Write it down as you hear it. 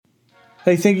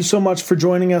Hey, thank you so much for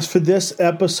joining us for this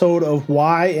episode of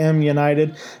YM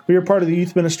United. We are part of the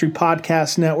Youth Ministry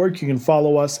Podcast Network. You can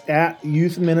follow us at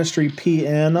Youth Ministry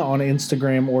PN on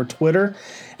Instagram or Twitter.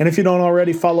 And if you don't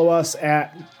already, follow us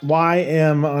at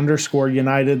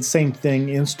YM_United. Same thing,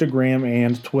 Instagram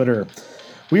and Twitter.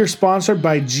 We are sponsored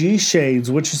by G Shades,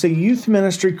 which is a youth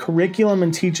ministry curriculum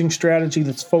and teaching strategy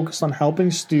that's focused on helping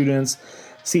students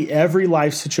see every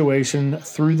life situation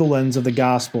through the lens of the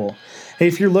gospel. Hey,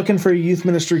 if you're looking for a youth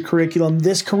ministry curriculum,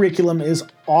 this curriculum is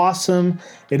awesome.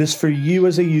 It is for you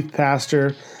as a youth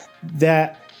pastor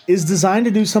that is designed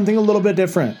to do something a little bit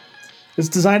different. It's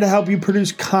designed to help you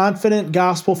produce confident,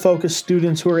 gospel-focused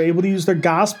students who are able to use their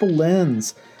gospel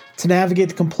lens to navigate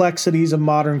the complexities of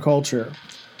modern culture.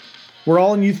 We're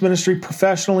all in youth ministry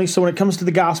professionally, so when it comes to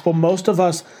the gospel, most of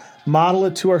us model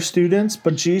it to our students,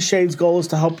 but G Shade's goal is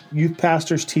to help youth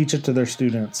pastors teach it to their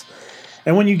students.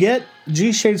 And when you get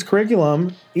G Shade's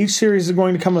curriculum, each series is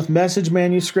going to come with message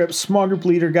manuscripts, small group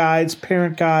leader guides,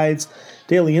 parent guides,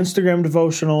 daily Instagram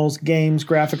devotionals, games,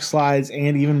 graphic slides,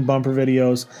 and even bumper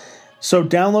videos. So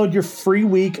download your free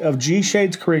week of G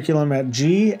Shade's curriculum at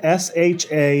gshades.org.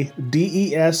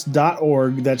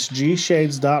 That's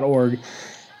gshades.org.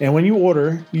 And when you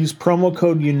order, use promo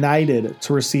code UNITED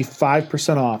to receive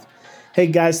 5% off. Hey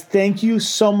guys, thank you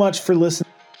so much for listening.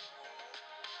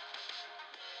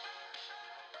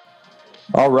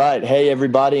 All right. Hey,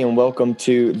 everybody, and welcome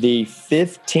to the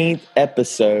 15th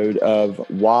episode of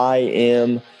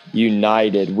YM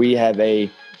United. We have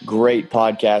a great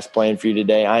podcast planned for you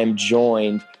today. I am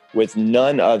joined with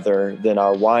none other than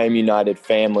our YM United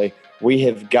family. We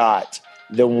have got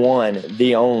the one,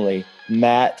 the only,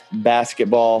 Matt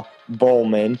Basketball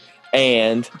Bowman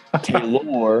and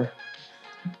Taylor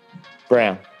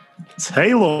Brown.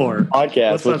 Taylor.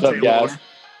 Podcast. What's up guys?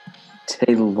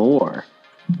 Taylor.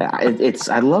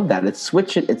 I love that. It's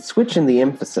switching the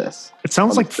emphasis. It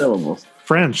sounds like syllables.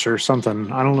 French or something.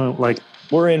 I don't know. Like,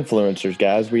 we're influencers,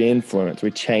 guys. We influence.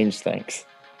 We change things.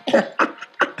 I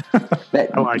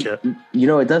like it. You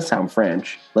know, it does sound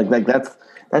French. Like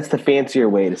that's the fancier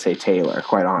way to say Taylor.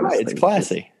 Quite honestly, right, it's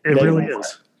classy. It really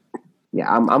is. Yeah,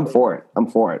 I'm for it. I'm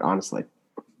for it. Honestly.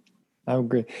 I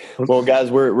agree. Well, guys,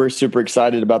 we're super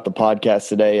excited about the podcast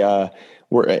today.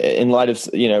 We're in light of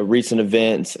recent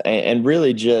events and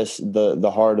really just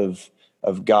the heart of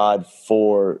God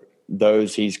for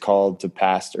those He's called to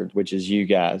pastor, which is you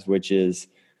guys, which is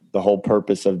the whole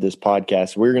purpose of this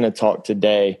podcast. We're going to talk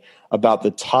today about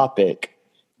the topic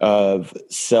of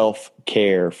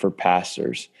self-care for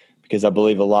pastors, because I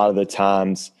believe a lot of the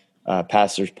times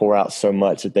pastors pour out so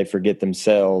much that they forget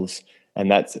themselves. And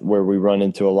that's where we run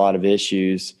into a lot of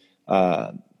issues,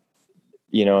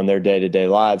 in their day-to-day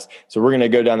lives. So we're going to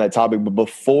go down that topic. But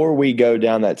before we go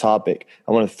down that topic,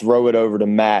 I want to throw it over to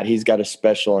Matt. He's got a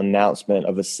special announcement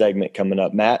of a segment coming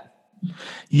up. Matt?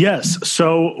 Yes.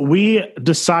 So we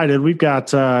decided we've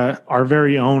got our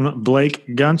very own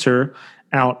Blake Gunter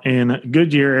out in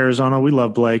Goodyear, Arizona. We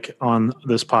love Blake on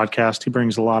this podcast. He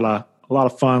brings a lot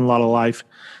of fun, a lot of life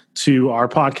to our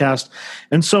podcast.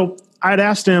 And so I'd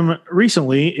asked him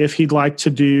recently if he'd like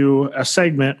to do a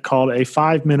segment called a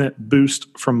 5-minute boost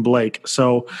from Blake.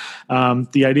 So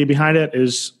the idea behind it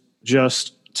is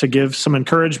just to give some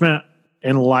encouragement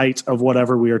in light of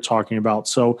whatever we are talking about.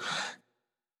 So,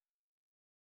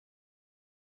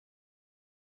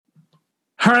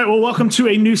 all right, well, welcome to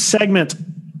a new segment,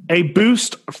 a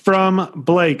boost from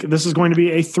Blake. This is going to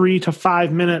be a 3 to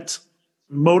 5 minute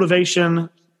motivation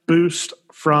boost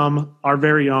from our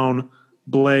very own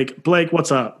Blake. Blake,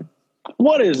 what's up?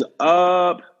 What is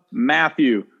up,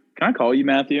 Matthew? Can I call you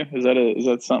Matthew? Is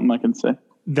that something I can say?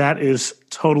 That is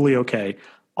totally okay.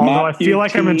 Although I feel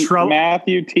like I'm in trouble.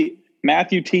 Matthew T.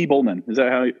 Bowman. Is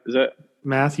that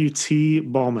Matthew T.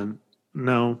 Bowman?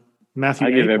 No,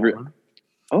 Matthew. Bowman.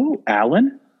 Oh,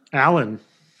 Alan. Alan.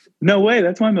 No way.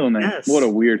 That's my middle name. Yes. What a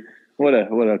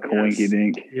coinky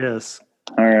dink. Yes.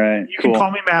 All right. You can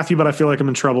call me Matthew, but I feel like I'm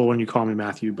in trouble when you call me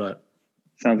Matthew. But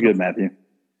sounds good, Matthew.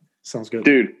 Sounds good,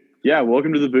 dude. Yeah.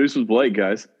 Welcome to the Boost with Blake,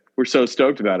 guys. We're so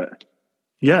stoked about it.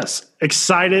 Yes,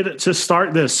 excited to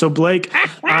start this. So Blake,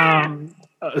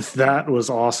 that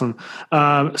was awesome.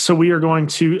 So we are going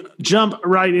to jump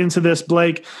right into this,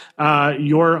 Blake.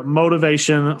 Your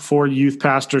motivation for youth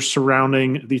pastors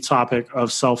surrounding the topic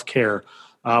of self-care.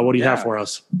 What do you have for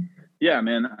us? Yeah,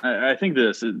 man. I think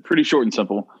this is pretty short and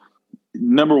simple.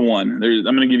 Number one, I'm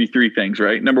going to give you 3 things,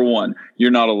 right? Number one,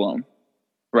 you're not alone,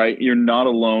 right? You're not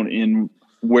alone in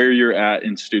where you're at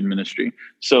in student ministry.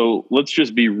 So let's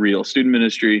just be real. Student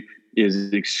ministry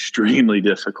is extremely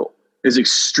difficult. Is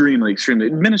extremely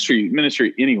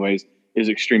ministry anyways is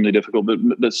extremely difficult.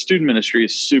 But student ministry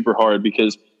is super hard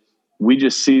because we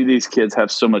just see these kids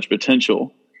have so much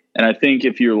potential. And I think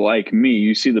if you're like me,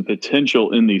 you see the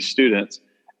potential in these students.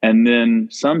 And then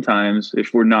sometimes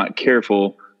if we're not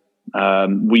careful,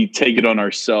 we take it on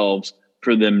ourselves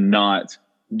for them not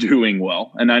doing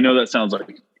well. And I know that sounds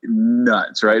like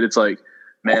nuts, right? It's like,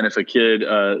 man, if a kid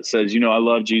says, I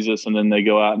love Jesus, and then they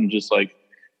go out and just like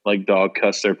dog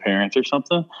cuss their parents or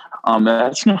something,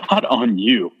 that's not on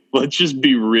you. Let's just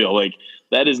be real. Like,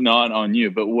 that is not on you.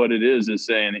 But what it is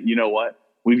saying, you know what?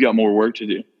 We've got more work to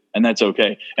do, and that's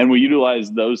okay. And we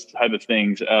utilize those type of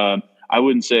things. I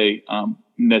wouldn't say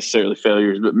necessarily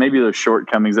failures, but maybe those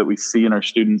shortcomings that we see in our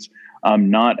students,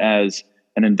 not as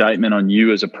an indictment on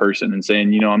you as a person and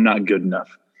saying, I'm not good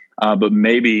enough. But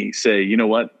maybe say, you know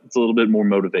what? It's a little bit more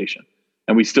motivation,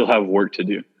 and we still have work to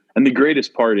do. And the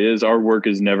greatest part is our work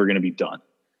is never going to be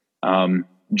done.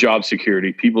 Job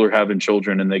security, people are having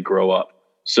children and they grow up.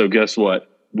 So guess what?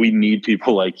 We need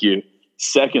people like you.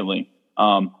 Secondly,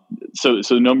 so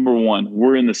number one,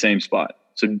 we're in the same spot.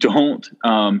 So don't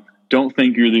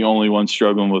think you're the only one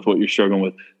struggling with what you're struggling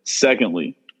with.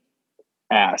 Secondly,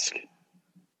 ask.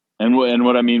 And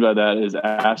what I mean by that is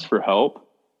ask for help,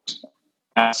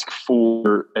 ask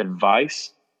for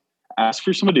advice, ask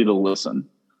for somebody to listen.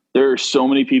 There are so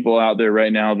many people out there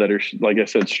right now that are, like I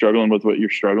said, struggling with what you're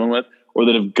struggling with, or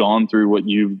that have gone through what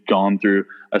you've gone through,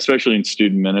 especially in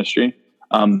student ministry.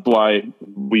 Why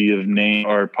we have named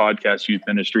our podcast Youth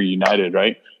Ministry United,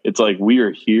 right? It's like we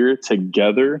are here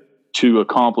together to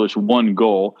accomplish one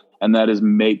goal, and that is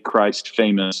make Christ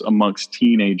famous amongst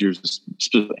teenagers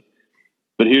specifically.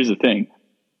 But here's the thing.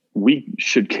 We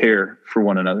should care for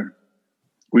one another.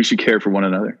 We should care for one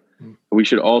another. We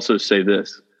should also say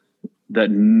this,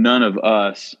 that none of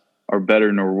us are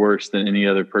better nor worse than any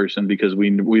other person, because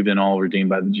we've been all redeemed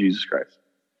by Jesus Christ.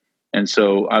 And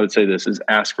so I would say this is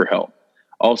ask for help.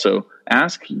 Also,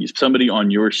 ask somebody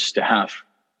on your staff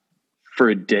for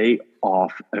a day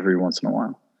off every once in a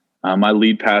while. My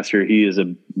lead pastor,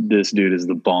 this dude is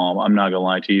the bomb. I'm not gonna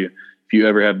lie to you. If you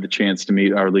ever have the chance to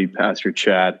meet our lead pastor,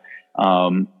 Chad,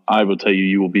 I will tell you,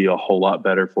 you will be a whole lot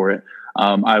better for it.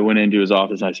 I went into his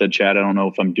office and I said, Chad, I don't know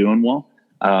if I'm doing well.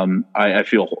 I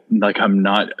feel like I'm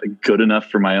not good enough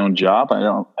for my own job. I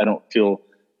don't feel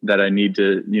that I need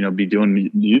to, be doing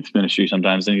youth ministry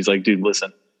sometimes. And he's like, dude,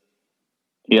 listen.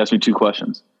 He asked me 2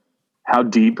 questions. How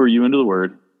deep are you into the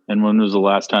word? And when was the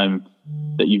last time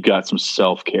that you got some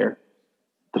self-care?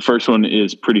 The first one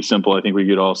is pretty simple. I think we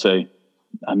could all say,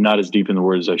 I'm not as deep in the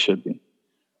word as I should be.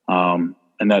 And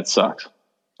that sucks.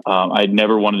 I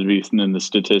never wanted to be in the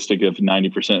statistic of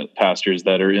 90% pastors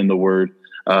that are in the word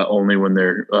only when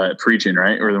they're preaching,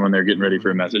 right? Or when they're getting ready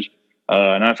for a message.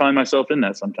 And I find myself in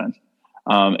that sometimes.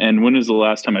 And when was the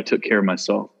last time I took care of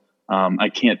myself? I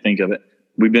can't think of it.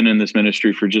 We've been in this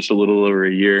ministry for just a little over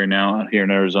a year now out here in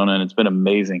Arizona, and it's been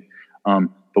amazing. But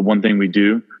one thing we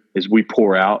do is we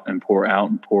pour out and pour out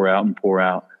and pour out and pour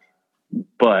out.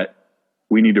 But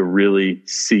we need to really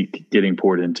seek getting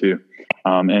poured into.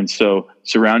 And so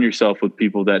surround yourself with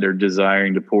people that are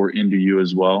desiring to pour into you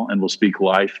as well, and will speak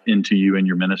life into you in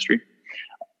your ministry.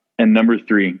 And number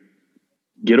 3,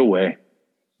 get away.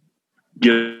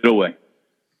 Get away.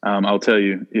 I'll tell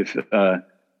you,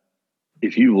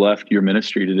 if you left your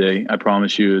ministry today, I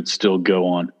promise you it'd still go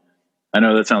on. I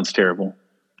know that sounds terrible,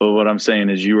 but what I'm saying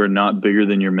is you are not bigger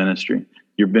than your ministry.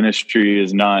 Your ministry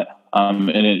is not, and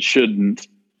it shouldn't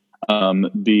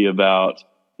be about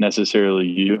necessarily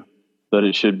you, but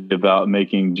it should be about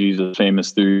making Jesus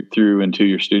famous through and to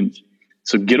your students.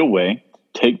 So get away,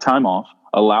 take time off,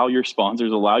 allow your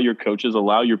sponsors, allow your coaches,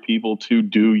 allow your people to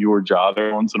do your job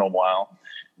every once in a while,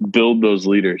 build those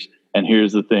leaders. And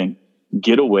here's the thing,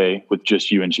 get away with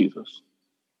just you and Jesus.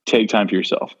 Take time for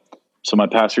yourself. So my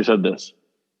pastor said this,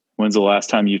 when's the last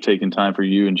time you've taken time for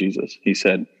you and Jesus? He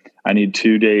said, I need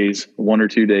 2 days, 1 or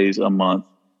 2 days a month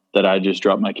that I just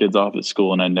drop my kids off at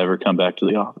school and I never come back to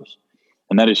the office.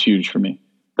 And that is huge for me,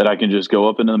 that I can just go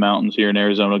up into the mountains here in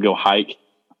Arizona, go hike,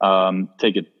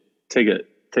 take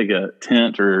a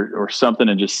tent or something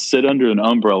and just sit under an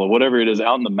umbrella, whatever it is,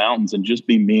 out in the mountains and just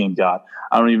be me and God.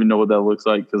 I don't even know what that looks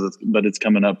like but it's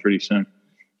coming up pretty soon.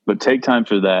 But take time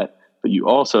for that. But you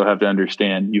also have to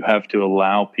understand, you have to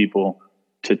allow people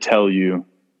to tell you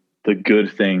the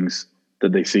good things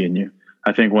that they see in you.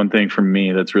 I think one thing for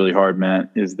me that's really hard,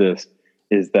 Matt, is that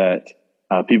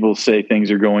people say things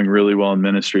are going really well in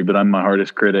ministry, but I'm my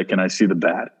hardest critic and I see the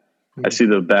bad. I see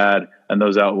the bad and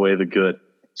those outweigh the good.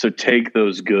 So take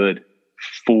those good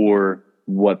for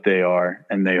what they are,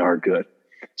 and they are good.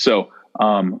 So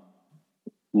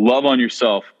love on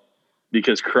yourself,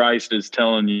 because Christ is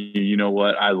telling you, you know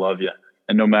what, I love you.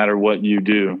 And no matter what you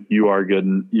do, you are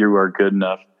good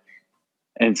enough.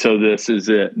 And so this is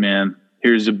it, man.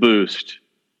 Here's a boost.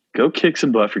 Go kick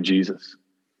some butt for Jesus.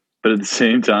 But at the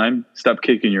same time, stop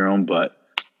kicking your own butt,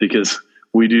 because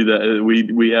we do that.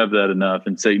 We have that enough,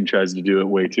 and Satan tries to do it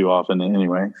way too often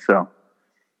anyway. So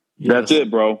That's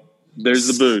it, bro. There's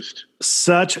the boost.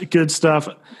 Such good stuff.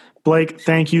 Blake,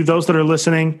 thank you. Those that are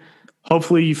listening,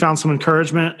 hopefully you found some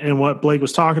encouragement in what Blake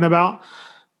was talking about.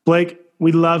 Blake,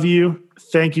 we love you.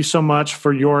 Thank you so much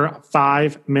for your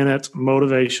 5-minute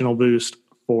motivational boost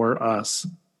for us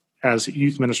as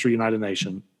Youth Ministry United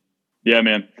Nation. Yeah,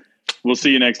 man. We'll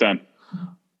see you next time.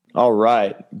 All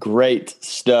right. Great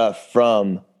stuff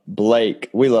from Blake.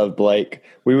 We love Blake.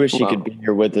 We wish he could be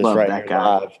here with us right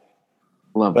now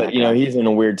live. But, he's in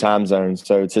a weird time zone,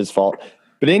 so it's his fault.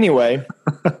 But anyway,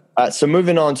 so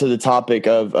moving on to the topic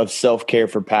of self-care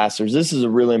for pastors. This is a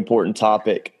really important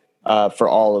topic for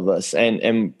all of us,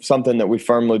 and something that we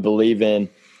firmly believe in,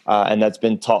 and that's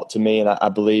been taught to me, and I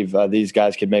believe these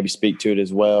guys could maybe speak to it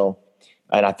as well.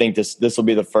 And I think this will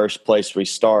be the first place we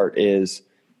start is,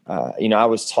 I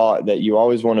was taught that you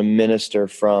always want to minister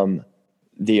from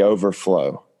the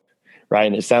overflow, right?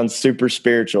 And it sounds super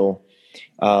spiritual,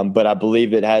 but I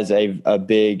believe it has a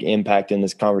big impact in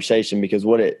this conversation, because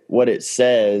what it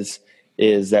says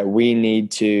is that we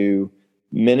need to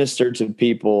minister to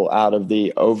people out of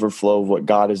the overflow of what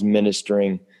God is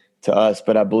ministering to us.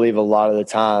 But I believe a lot of the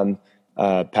time,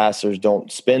 pastors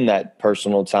don't spend that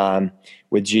personal time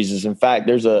with Jesus. In fact,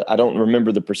 I don't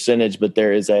remember the percentage, but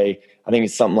there is I think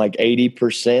it's something like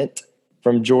 80%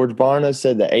 from George Barna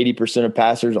said that 80% of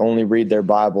pastors only read their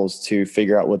Bibles to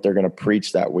figure out what they're going to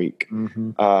preach that week,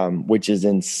 which is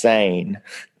insane.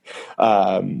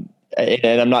 And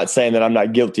I'm not saying that I'm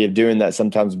not guilty of doing that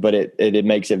sometimes, but it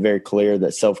makes it very clear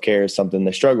that self-care is something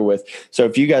they struggle with. So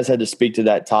if you guys had to speak to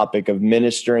that topic of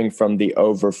ministering from the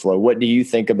overflow, what do you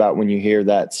think about when you hear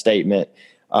that statement?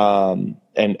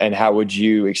 And how would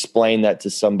you explain that to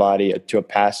somebody, to a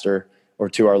pastor or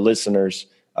to our listeners,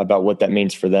 about what that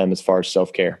means for them as far as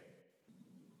self-care?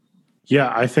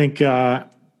 Yeah, I think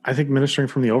ministering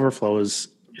from the overflow is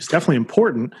definitely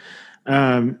important.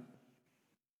 I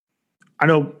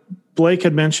know Blake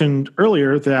had mentioned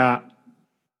earlier that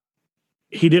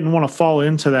he didn't want to fall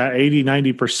into that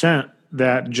 80-90%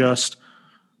 that just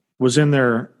was in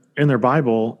their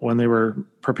Bible when they were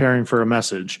preparing for a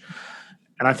message.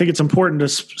 And I think it's important to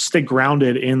stay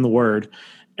grounded in the Word.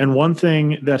 And one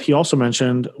thing that he also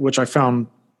mentioned, which I found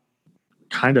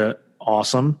kind of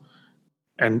awesome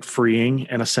and freeing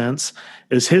in a sense,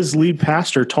 is his lead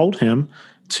pastor told him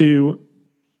to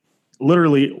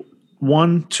literally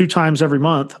 1-2 times every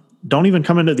month, don't even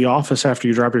come into the office after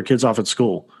you drop your kids off at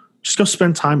school. Just go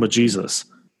spend time with Jesus.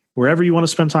 Wherever you want to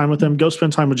spend time with him, go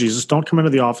spend time with Jesus. Don't come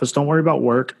into the office. Don't worry about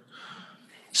work.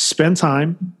 Spend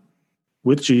time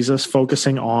with Jesus,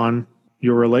 focusing on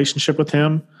your relationship with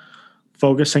him,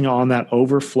 focusing on that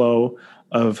overflow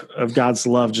of God's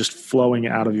love just flowing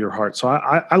out of your heart. So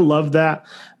I love that.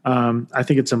 I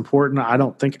think it's important. I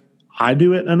don't think I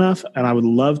do it enough, and I would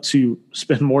love to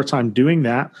spend more time doing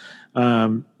that.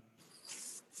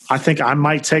 I think I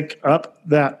might take up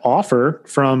that offer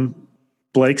from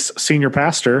Blake's senior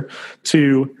pastor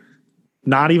to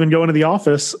not even go into the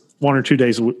office 1 or 2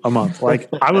 days a month. Like,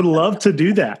 I would love to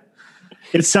do that.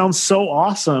 It sounds so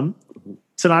awesome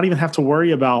to not even have to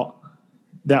worry about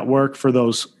that work for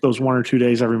those 1 or 2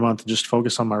 days every month, and just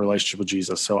focus on my relationship with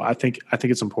Jesus. So I think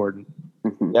it's important.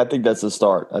 Yeah, I think that's the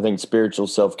start. I think spiritual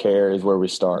self-care is where we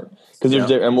start, because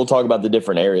and we'll talk about the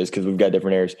different areas, because we've got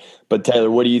different areas. But Taylor,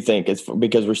 what do you think? It's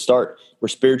because we're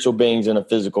spiritual beings in a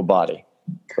physical body,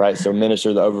 right? So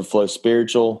minister the overflow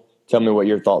spiritual. Tell me what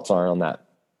your thoughts are on that.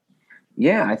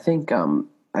 Yeah, I think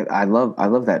I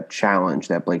love that challenge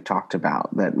that Blake talked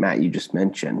about, that Matt, you just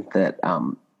mentioned, that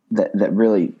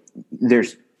really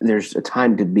there's a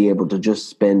time to be able to just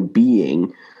spend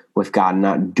being with God,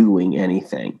 not doing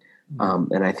anything.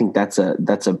 And I think that's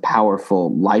a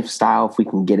powerful lifestyle if we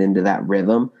can get into that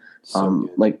rhythm.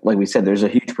 Like we said, there's a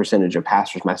huge percentage of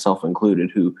pastors, myself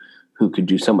included, who could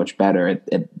do so much better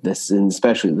at this, and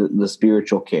especially the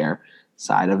spiritual care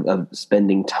side of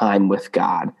spending time with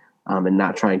God, and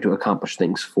not trying to accomplish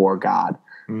things for God.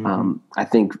 I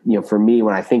think, for me,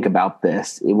 when I think about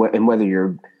this, and whether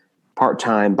you're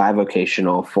part-time,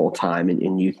 bivocational, full-time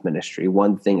in youth ministry,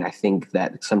 one thing I think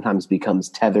that sometimes becomes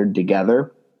tethered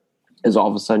together is all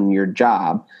of a sudden your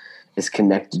job is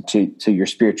connected to your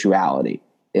spirituality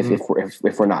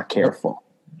if we're not careful.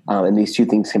 And these two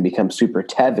things can become super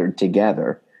tethered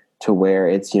together, to where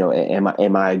it's, am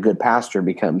I a good pastor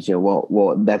becomes,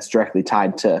 well, that's directly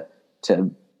tied to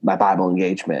to my Bible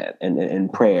engagement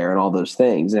and prayer and all those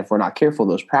things. And if we're not careful,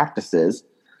 those practices,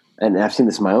 and I've seen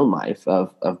this in my own life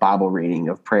of Bible reading,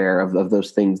 of prayer, of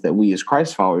those things that we as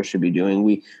Christ followers should be doing,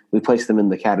 we place them in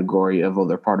the category of,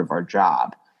 they're part of our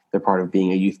job. They're part of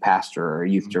being a youth pastor or a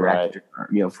youth director,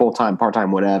 or, full-time,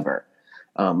 part-time, whatever.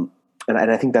 And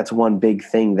I think that's one big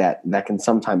thing that can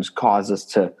sometimes cause us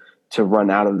to run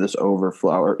out of this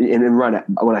overflow, and run.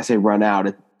 When I say run out,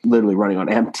 it's literally running on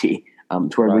empty, to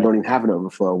where we don't even have an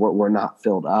overflow. We're not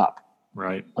filled up.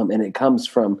 Right. And it comes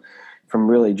from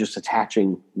really just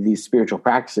attaching these spiritual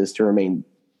practices to remain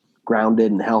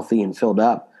grounded and healthy and filled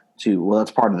up to, well,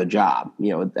 that's part of the job.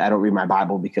 I don't read my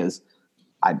Bible because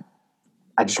I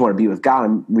just want to be with God.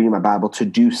 I'm reading my Bible to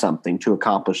do something, to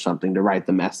accomplish something, to write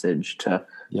the message, to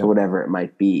whatever it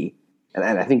might be.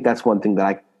 And I think that's one thing that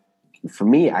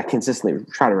I consistently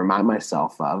try to remind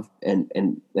myself of,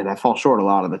 and I fall short a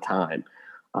lot of the time.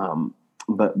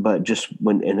 But just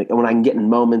when I can get in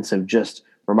moments of just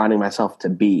reminding myself to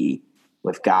be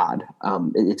with God,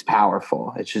 it's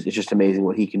powerful. It's just amazing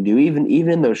what He can do, even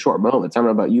in those short moments. I don't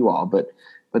know about you all, but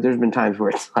there's been times where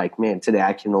it's like, man, today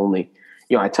I can only,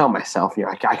 I tell myself,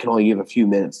 I can only give a few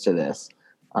minutes to this.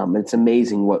 It's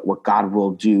amazing what God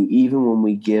will do, even when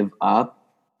we give up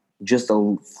just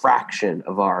a fraction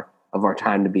of our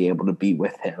time to be able to be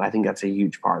with Him. I think that's a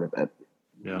huge part of it.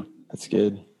 Yeah, that's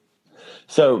good.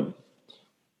 So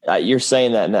you're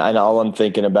saying that, and all I'm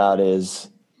thinking about is,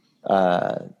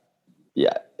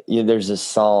 there's this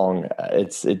song.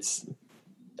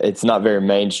 It's not very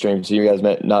mainstream, so you guys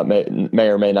may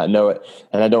or may not know it,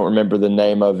 and I don't remember the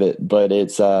name of it, but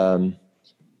it's it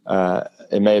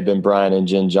may have been Brian and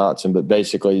Jen Johnson, but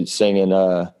basically singing,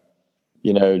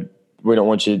 we don't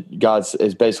want you.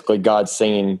 It's basically God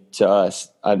singing to us.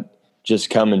 Just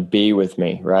come and be with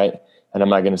me, right? And I'm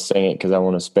not going to sing it because I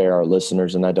want to spare our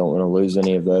listeners, and I don't want to lose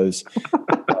any of those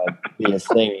via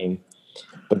singing.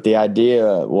 But the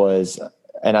idea was,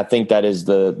 and I think that is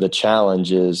the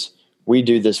challenge is, we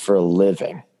do this for a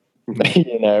living.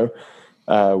 We're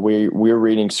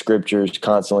reading scriptures,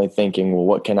 constantly thinking, well,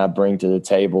 what can I bring to the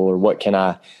table, or what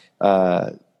can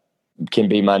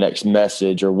be my next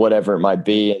message, or whatever it might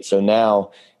be. And so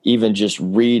now, even just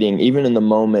reading, even in the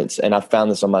moments, and I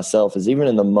found this on myself, is even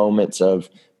in the moments of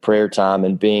prayer time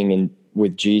and being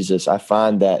with Jesus, I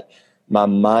find that my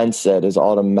mindset is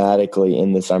automatically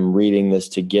in this. I'm reading this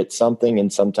to get something,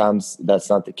 and sometimes that's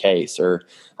not the case, or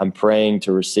I'm praying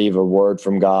to receive a word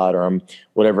from God, or I'm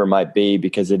whatever it might be,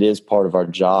 because it is part of our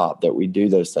job that we do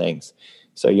those things.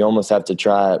 So you almost have to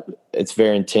try it. It's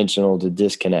very intentional to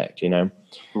disconnect, Yeah.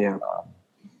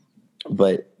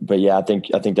 But yeah, I think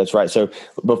that's right. So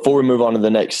before we move on to the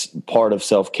next part of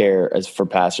self-care as for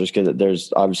pastors, because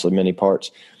there's obviously many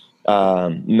parts,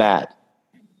 Matt,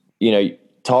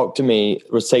 talk to me.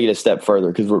 Let's take it a step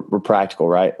further, because we're practical,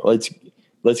 right? Let's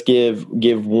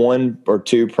give one or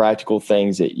two practical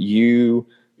things that you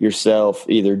yourself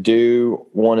either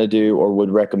want to do, or would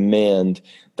recommend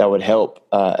that would help,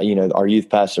 our youth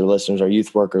pastor listeners, our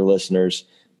youth worker listeners,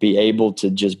 be able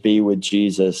to just be with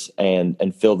Jesus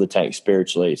and fill the tank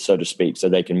spiritually, so to speak, so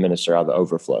they can minister out of the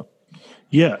overflow.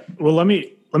 Yeah. Well, let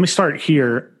me start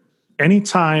here.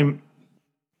 Anytime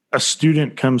a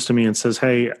student comes to me and says,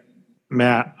 "Hey,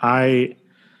 Matt, I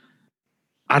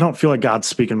don't feel like God's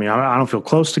speaking to me. I don't feel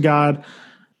close to God.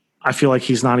 I feel like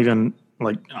He's not even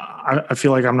I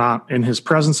feel like I'm not in His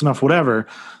presence enough," whatever.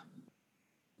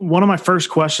 One of my first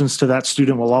questions to that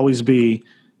student will always be,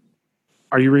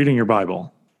 "Are you reading your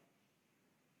Bible?"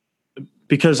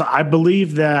 Because I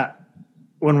believe that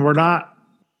when we're not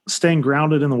staying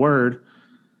grounded in the Word,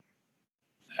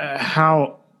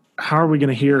 how are we going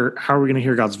to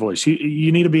hear God's voice?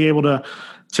 You need to be able to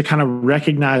kind of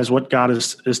recognize what God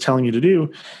is telling you to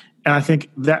do. And I think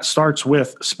that starts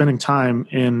with spending time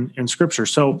in Scripture.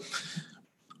 So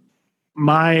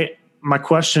my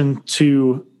question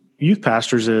to youth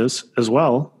pastors is as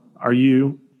well, are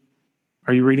you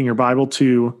reading your Bible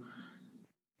to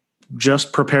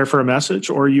just prepare for a message,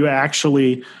 or are you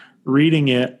actually reading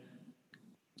it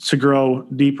to grow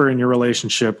deeper in your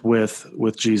relationship with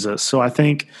Jesus? So I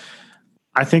think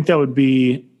that would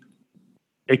be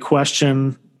a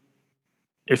question,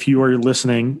 if you are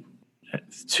listening,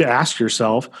 to ask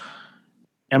yourself,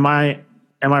 am I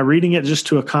reading it just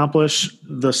to accomplish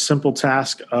the simple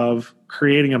task of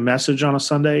creating a message on a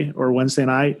Sunday or Wednesday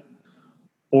night?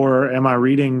 Or am I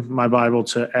reading my Bible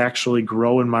to actually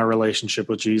grow in my relationship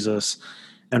with Jesus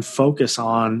and focus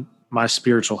on my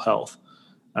spiritual health?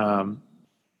 So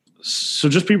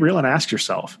just be real and ask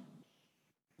yourself,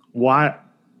 why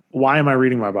am I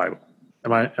reading my Bible?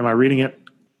 Am I reading it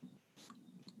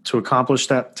to accomplish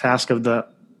that task of the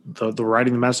the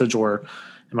writing the message, or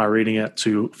am I reading it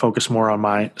to focus more on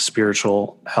my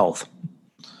spiritual health?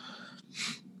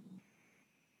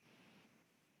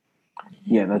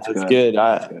 Yeah, that's good.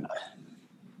 I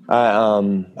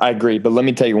agree, but let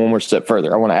me take you one more step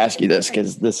further. I want to ask you this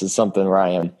because this is something where I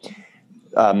am,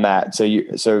 Matt.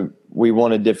 So we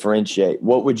want to differentiate.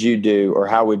 What would you do, or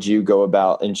how would you go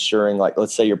about ensuring, like,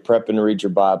 let's say you're prepping to read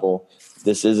your Bible.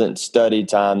 This isn't study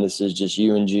time. This is just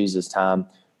you and Jesus time.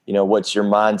 What's your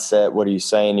mindset? What are you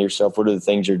saying to yourself? What are the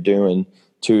things you're doing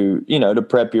to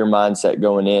prep your mindset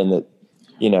going in that,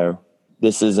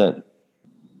 this isn't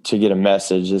to get a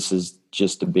message. This is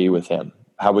just to be with him.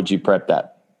 How would you prep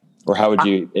that? Or how would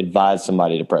you advise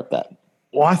somebody to prep that?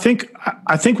 Well, I think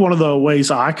one of the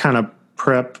ways I kind of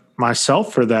prep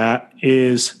myself for that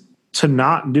is to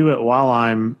not do it while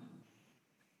I'm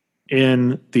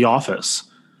in the office.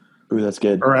 Ooh, that's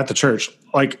good. Or at the church.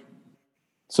 Change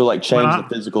the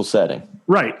physical setting.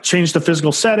 Right. Change the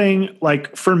physical setting.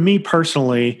 Like for me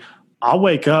personally, I'll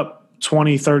wake up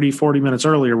 20, 30, 40 minutes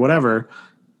early or whatever,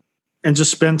 and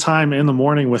just spend time in the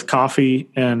morning with coffee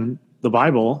and the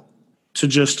Bible to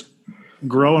just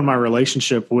grow in my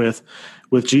relationship with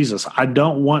Jesus. I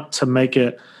don't want to make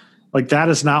it like that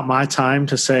is not my time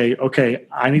to say, okay,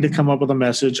 I need to come up with a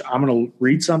message. I'm going to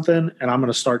read something and I'm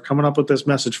going to start coming up with this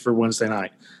message for Wednesday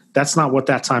night. That's not what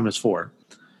that time is for.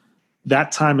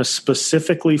 That time is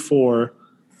specifically for,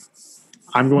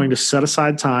 I'm going to set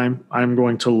aside time. I'm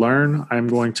going to learn. I'm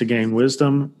going to gain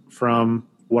wisdom from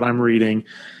what I'm reading,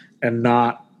 and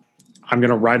not I'm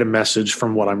going to write a message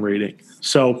from what I'm reading.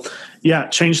 So yeah,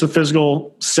 change the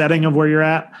physical setting of where you're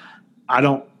at. I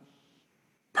don't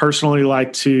personally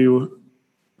like to,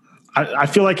 I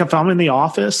feel like if I'm in the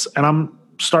office and I'm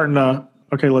starting to,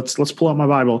 okay, let's pull up my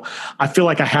Bible, I feel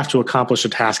like I have to accomplish a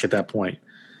task at that point,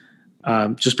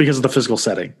 just because of the physical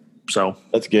setting. So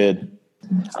that's good.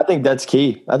 I think that's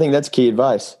key. I think that's key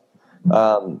advice.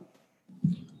 Because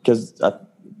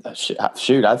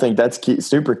I think that's key,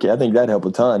 super key. I think that helped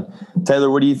a ton. Taylor,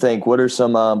 what do you think? What are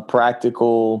some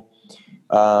practical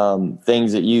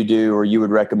things that you do or you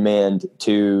would recommend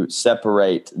to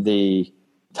separate the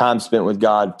time spent with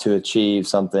God to achieve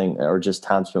something, or just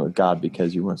time spent with God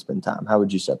because you want to spend time? How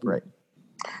would you separate?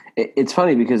 It's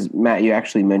funny because, Matt, you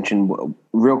actually mentioned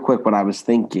real quick what I was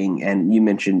thinking, and you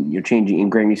mentioned you're changing,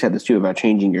 and Graham, you said this too, about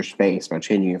changing your space, about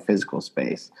changing your physical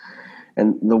space.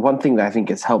 And the one thing that I think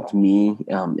has helped me,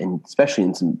 and especially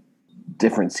in some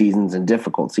different seasons and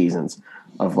difficult seasons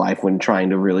of life when trying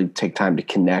to really take time to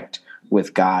connect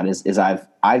with God, is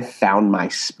I've found my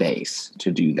space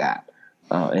to do that.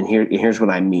 And here's what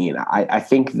I mean. I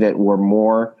think that we're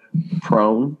more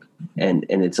prone, and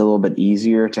it's a little bit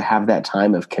easier to have that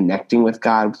time of connecting with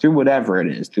God through whatever it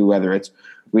is, through whether it's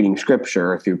reading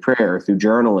scripture or through prayer or through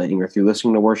journaling or through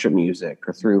listening to worship music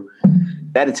or through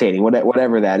meditating,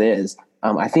 whatever that is.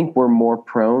 I think we're more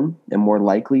prone and more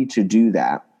likely to do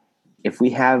that if we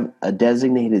have a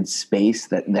designated space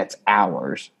that's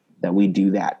ours, that we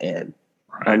do that in.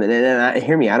 Right. And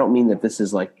hear me, I don't mean that this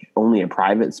is like only a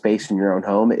private space in your own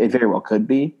home. It very well could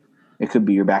be. It could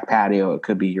be your back patio. It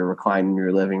could be your recline in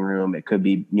your living room. It could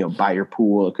be, by your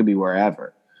pool. It could be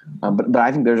wherever. But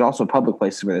I think there's also public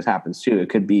places where this happens too. It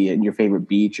could be in your favorite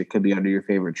beach. It could be under your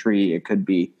favorite tree. It could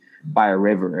be by a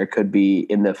river. It could be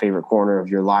in the favorite corner of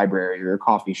your library or your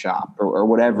coffee shop or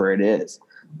whatever it is.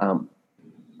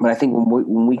 But I think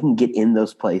when we can get in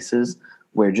those places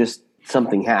where just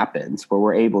something happens, where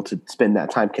we're able to spend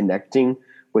that time connecting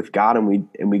with God,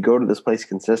 and we go to this place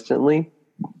consistently,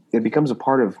 it becomes a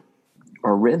part of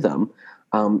our rhythm.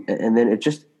 And then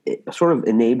it sort of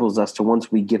enables us to,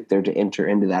 once we get there, to enter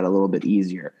into that a little bit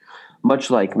easier.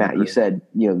 Much like Matt, you said,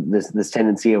 this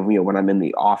tendency of, when I'm in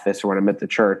the office or when I'm at the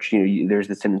church, there's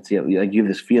this tendency of, like, you have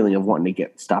this feeling of wanting to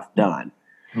get stuff done.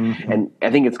 Mm-hmm. And I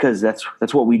think it's because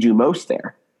that's what we do most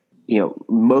there.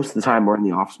 Most of the time we're in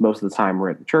the office, most of the time we're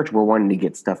at the church, we're wanting to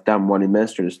get stuff done, wanting to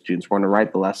minister to students, wanting to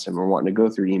write the lesson, we're wanting to go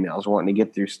through emails, we're wanting to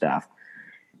get through stuff.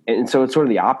 And so it's sort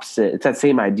of the opposite. It's that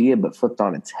same idea, but flipped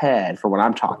on its head for what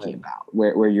I'm talking about,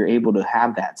 where you're able to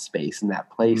have that space and that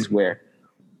place mm-hmm. where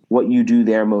what you do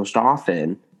there most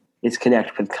often is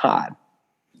connect with God.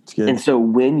 And so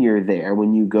when you're there,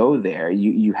 when you go there,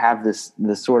 you have this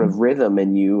sort of rhythm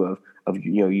in you of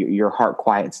your heart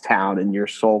quiets down and your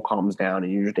soul calms down,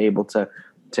 and you're just able to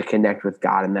connect with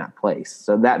God in that place.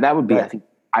 So that would be, right. I think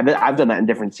I've done that in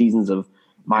different seasons of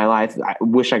my life. I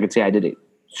wish I could say I did it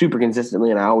super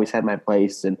consistently and I always had my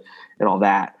place and all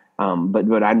that.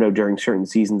 But I know during certain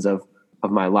seasons of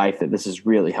my life that this has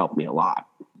really helped me a lot.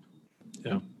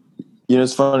 Yeah.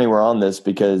 It's funny we're on this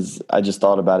because I just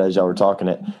thought about it as y'all were talking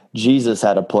it. Jesus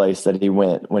had a place that he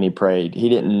went when he prayed. He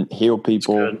didn't heal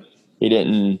people. He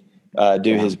didn't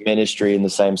do his ministry in the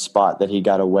same spot that he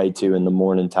got away to in the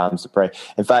morning times to pray.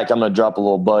 In fact, I'm going to drop a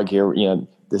little bug here.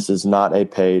 This is not a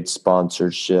paid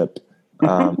sponsorship.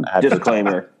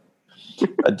 Disclaimer.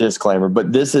 A disclaimer.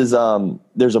 But this is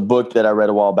there's a book that I read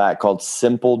a while back called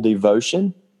Simple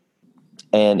Devotion,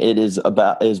 and it is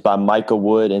by Micah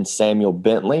Wood and Samuel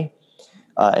Bentley.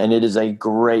 And it is a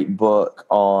great book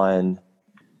on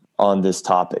this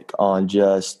topic, on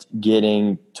just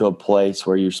getting to a place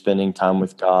where you're spending time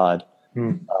with God.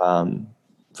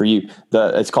 For you,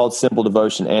 it's called Simple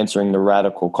Devotion, Answering the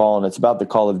Radical Call. And it's about the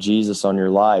call of Jesus on your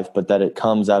life, but that it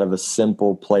comes out of a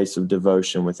simple place of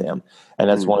devotion with him. And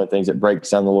that's one of the things that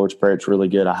breaks down the Lord's Prayer. It's really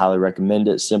good. I highly recommend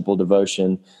it. Simple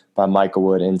Devotion by Micah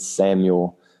Wood and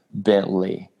Samuel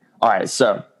Bentley. All right.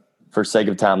 So for sake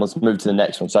of time, let's move to the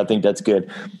next one. So I think that's good.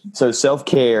 So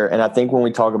self-care. And I think when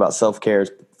we talk about self-care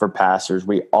for pastors,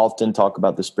 we often talk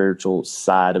about the spiritual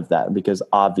side of that, because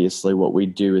obviously what we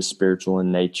do is spiritual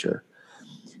in nature.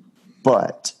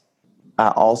 But I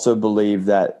also believe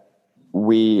that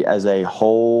we as a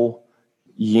whole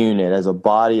unit, as a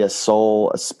body, a soul,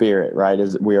 a spirit, right?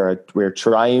 We are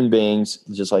triune beings,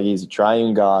 just like he's a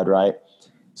triune God, right?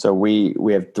 So we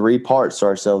have three parts to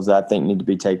ourselves that I think need to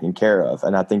be taken care of.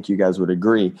 And I think you guys would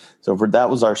agree. So that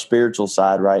was our spiritual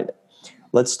side, right?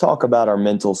 Let's talk about our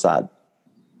mental side.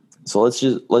 So let's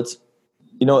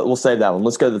we'll save that one.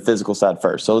 Let's go to the physical side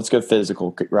first. So let's go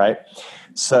physical, right?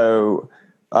 So,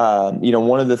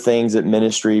 one of the things that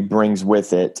ministry brings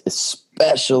with it,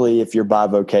 especially if you're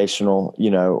bivocational,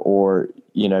 or,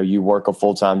 you work a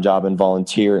full-time job and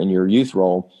volunteer in your youth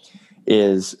role,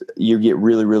 is you get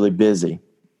really, really busy.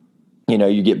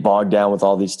 You get bogged down with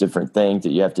all these different things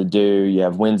that you have to do. You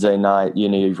have Wednesday night, you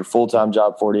have your full-time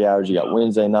job, 40 hours. You got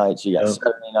Wednesday nights, you got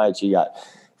Saturday nights, you got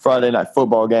Friday night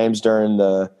football games during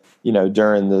the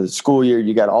school year.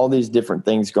 You got all these different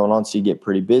things going on. So you get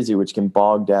pretty busy, which can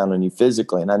bog down on you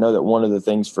physically. And I know that one of the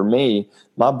things for me,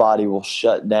 my body will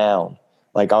shut down.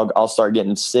 Like I'll start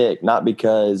getting sick, not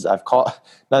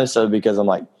necessarily because I'm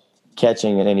like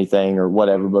catching anything or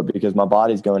whatever, but because my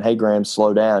body's going, "Hey Graham,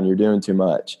 slow down. You're doing too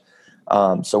much."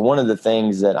 So one of the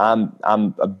things that I'm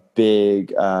a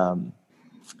big, I'm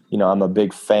a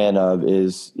big fan of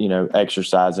is,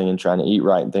 exercising and trying to eat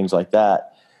right and things like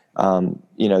that.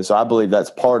 So I believe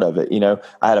that's part of it.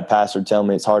 I had a pastor tell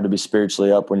me it's hard to be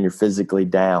spiritually up when you're physically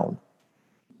down.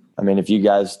 I mean, if you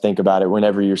guys think about it,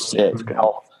 whenever you're sick,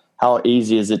 how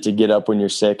easy is it to get up when you're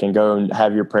sick and go and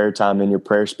have your prayer time in your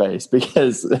prayer space,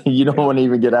 because you don't want to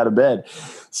even get out of bed.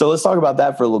 So let's talk about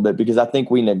that for a little bit, because I think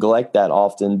we neglect that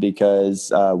often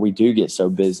because we do get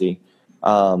so busy.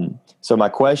 So my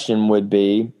question would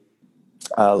be,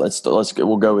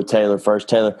 we'll go with Taylor first.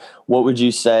 Taylor, what would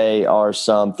you say are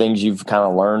some things you've kind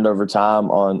of learned over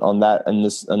time on that in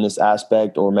this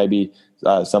aspect, or maybe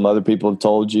some other people have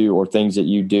told you, or things that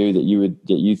you do that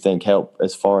you think help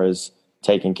as far as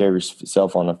taking care of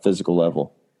yourself on a physical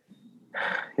level?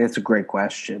 It's a great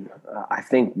question. I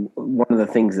think one of the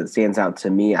things that stands out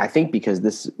to me, I think because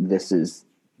this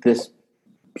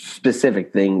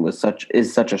specific thing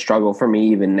is such a struggle for me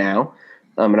even now.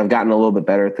 And I've gotten a little bit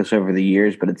better at this over the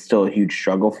years, but it's still a huge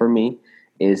struggle for me,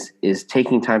 is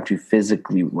taking time to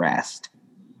physically rest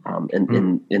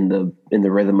in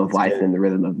the rhythm of life and in the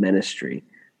rhythm of ministry.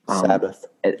 Sabbath.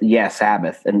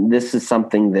 Sabbath. And this is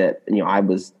something that, I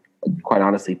was quite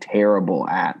honestly terrible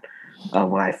at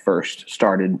when I first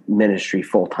started ministry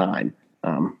full time.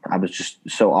 I was just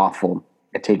so awful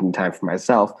at taking time for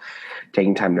myself,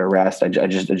 taking time to rest. I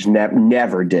just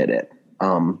never did it.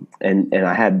 And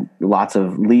I had lots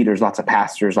of leaders, lots of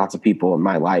pastors, lots of people in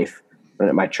my life and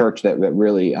at my church that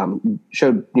really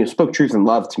spoke truth and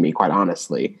love to me, quite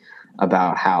honestly,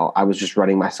 about how I was just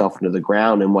running myself into the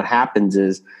ground. And what happens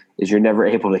is you're never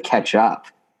able to catch up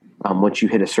once you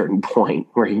hit a certain point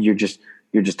where you're just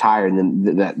tired. And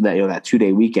then that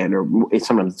 2-day weekend, or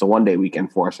sometimes it's a 1-day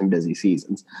weekend for us in busy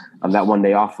seasons. That 1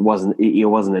 day off wasn't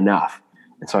enough.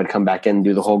 And so I'd come back in and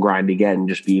do the whole grind again and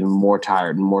just be even more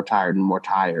tired and more tired and more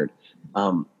tired.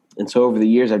 And so over the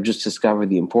years, I've just discovered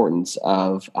the importance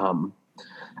of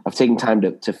taking time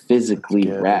to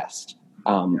physically rest.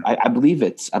 I believe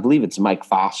it's Mike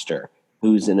Foster,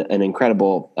 who's an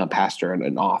incredible pastor and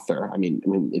an author. I mean,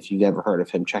 if you've ever heard of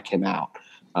him, check him out.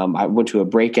 I went to a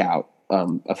breakout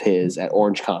of his at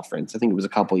Orange Conference. I think it was a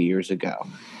couple years ago.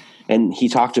 And he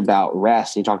talked about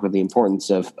rest. He talked about the importance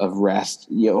of rest,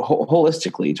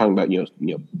 holistically, talking about,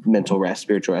 mental rest,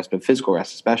 spiritual rest, but physical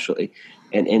rest especially.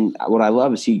 And what I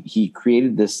love is he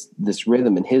created this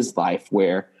rhythm in his life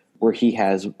where where he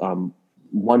has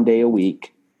 1 day a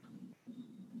week,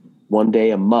 1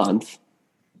 day a month,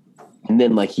 and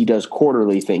then like he does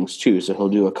quarterly things too. So he'll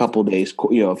do a couple days,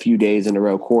 a few days in a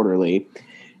row quarterly,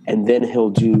 and then he'll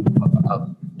do a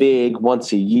big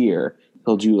once a year.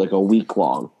 He'll do like a week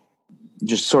long,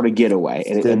 just sort of getaway.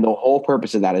 And the whole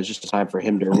purpose of that is just a time for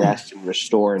him to rest and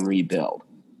restore and rebuild.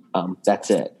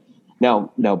 That's it.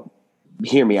 Now,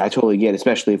 hear me. I totally get it,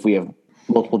 especially if we have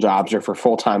multiple jobs or for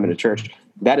full time at a church.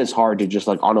 That is hard to just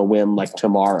like on a whim, like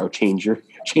tomorrow, change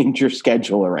your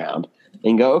schedule around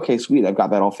and go, okay, sweet, I've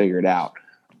got that all figured out.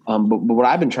 But what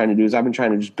I've been trying to do is I've been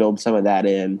trying to just build some of that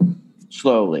in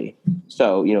slowly.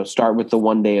 So, start with the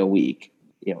 1 day a week.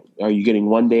 Are you getting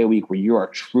 1 day a week where you are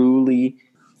truly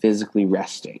physically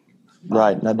resting?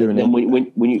 Right. Not doing it. And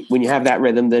when you have that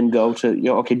rhythm, then go to,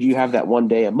 okay, do you have that 1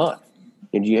 day a month?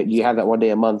 And do you have that 1 day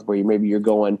a month where maybe you're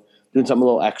doing something a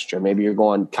little extra? Maybe you're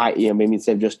going, maybe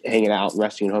instead of just hanging out and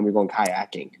resting at home, you're going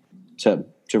kayaking to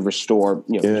restore,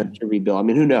 to rebuild. I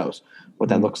mean, who knows what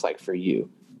that looks like for you?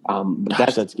 But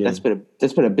that's good.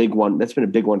 That's been a big one. That's been a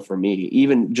big one for me.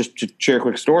 Even just to share a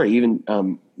quick story,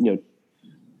 even,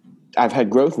 I've had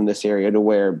growth in this area to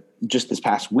where just this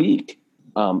past week,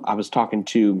 I was talking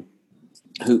to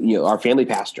our family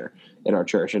pastor in our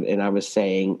church. And I was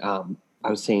saying, I'm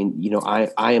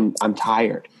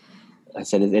tired. I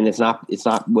said, and it's not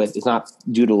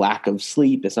due to lack of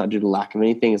sleep. It's not due to lack of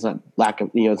anything. It's not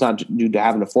it's not due to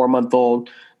having a 4-month-old.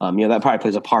 That probably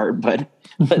plays a part, but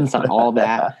it's not all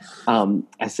that.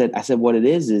 I said, what it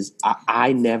is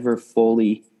I never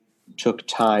fully took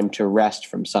time to rest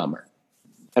from summer.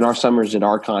 And our summers in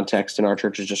our context in our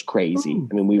church is just crazy.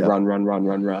 I mean, we run.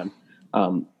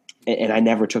 And I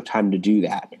never took time to do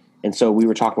that. And so we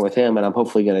were talking with him, and I'm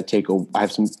hopefully going to I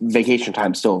have some vacation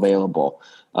time still available.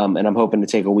 And I'm hoping to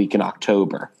take a week in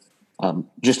October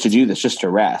just to do this, just to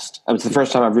rest. It's the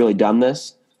first time I've really done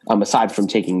this, aside from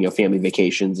taking family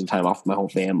vacations and time off with my whole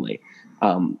family.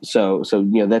 So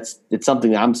it's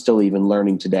something that I'm still even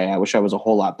learning today. I wish I was a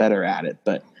whole lot better at it,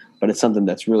 but it's something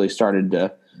that's really started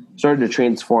to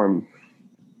transform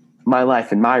my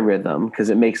life and my rhythm,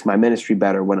 because it makes my ministry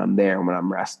better when I'm there and when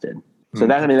I'm rested. So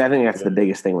I think that's the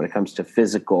biggest thing when it comes to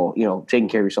physical, taking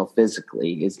care of yourself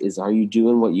physically is are you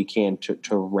doing what you can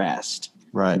to rest,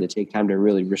 right? And to take time to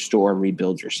really restore and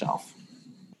rebuild yourself.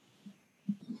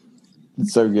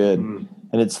 It's so good. And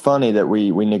it's funny that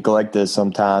we neglect this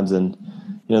sometimes. And,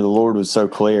 the Lord was so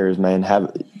clear is, man,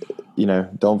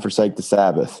 don't forsake the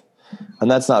Sabbath.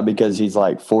 And that's not because he's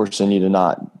like forcing you to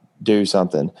not do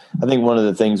something. I think one of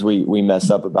the things we mess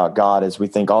up about God is we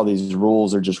think all these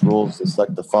rules are just rules that suck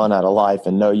the fun out of life.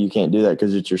 And no, you can't do that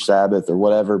because it's your Sabbath or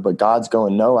whatever. But God's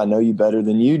going, no, I know you better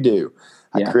than you do.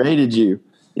 I created you.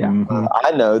 Yeah.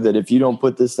 I know that if you don't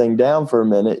put this thing down for a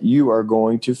minute, you are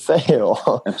going to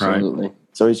fail. Absolutely. Right?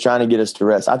 So he's trying to get us to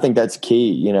rest. I think that's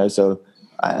key, So,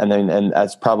 and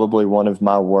that's probably one of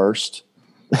my worst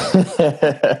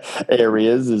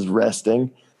areas is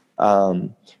resting.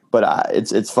 But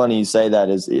it's funny you say that.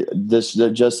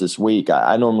 Just this week,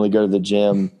 I normally go to the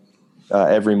gym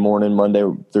every morning, Monday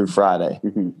through Friday,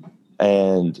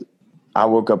 and I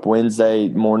woke up Wednesday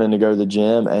morning to go to the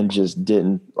gym and just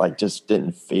didn't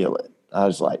feel it. I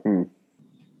was like, and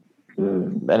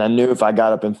I knew if I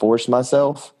got up and forced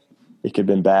myself, it could have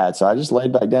been bad. So I just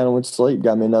laid back down and went to sleep.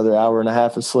 Got me another hour and a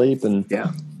half of sleep, and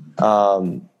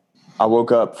I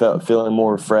woke up feeling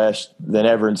more refreshed than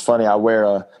ever. And it's funny, I wear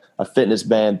a fitness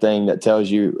band thing that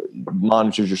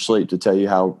monitors your sleep to tell you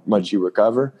how much you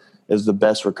recover. It was the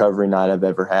best recovery night I've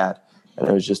ever had. And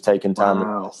it was just taking time to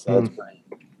rest. So that's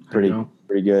pretty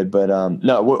good. But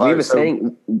we have a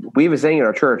saying in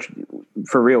our church,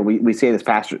 for real, we say this,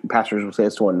 pastors will say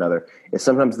this to one another, is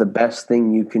sometimes the best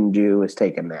thing you can do is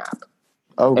take a nap.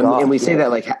 Oh, and we say that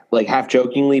like half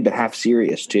jokingly, but half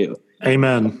serious too.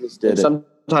 Amen.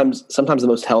 Sometimes the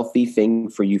most healthy thing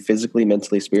for you physically,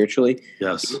 mentally, spiritually,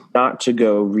 is not to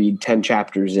go read 10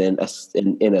 chapters in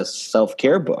a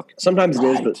self-care book. Sometimes it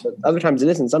is, but other times it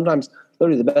isn't. Sometimes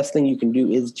literally the best thing you can do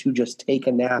is to just take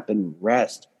a nap and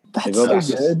rest. That's go back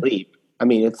to sleep. I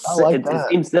mean, it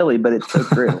seems silly, but it's so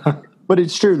true. But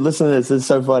it's true. Listen to this. It's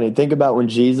so funny. Think about when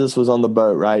Jesus was on the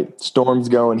boat, right? Storm's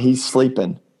going. He's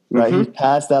sleeping, right? He's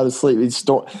passed out of sleep.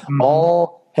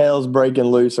 All hell's breaking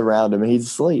loose around him, and he's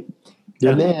asleep. Yeah.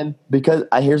 And then, because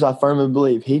here's I firmly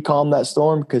believe, he calmed that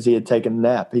storm because he had taken a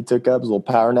nap. He took up his little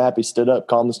power nap. He stood up,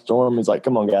 calmed the storm. He's like,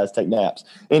 come on, guys, take naps.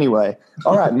 Anyway,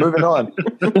 all right, moving on.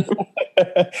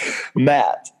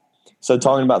 Matt. So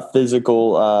talking about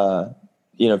physical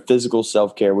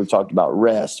self-care, we've talked about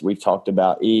rest. We've talked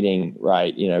about eating,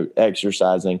 right?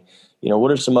 Exercising.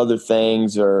 what are some other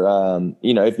things, or,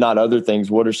 if not other things,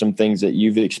 what are some things that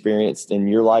you've experienced in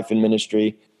your life in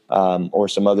ministry, or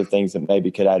some other things that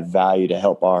maybe could add value to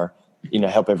help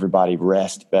help everybody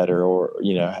rest better, or,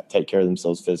 take care of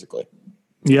themselves physically?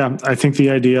 Yeah, I think the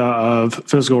idea of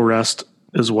physical rest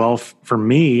as well for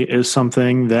me is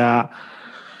something that,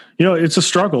 it's a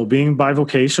struggle being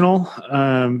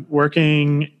bivocational,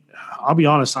 working. I'll be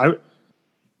honest.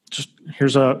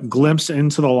 Here's a glimpse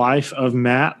into the life of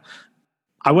Matt.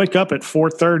 I wake up at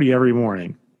 4:30 every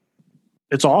morning.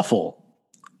 It's awful.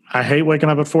 I hate waking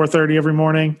up at 4:30 every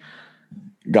morning.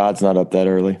 God's not up that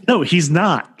early. No, he's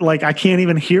not. Like, I can't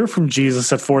even hear from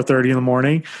Jesus at 4:30 in the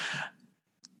morning.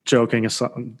 Joking,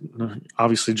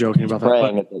 obviously joking about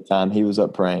praying that. At that time, he was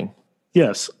up praying.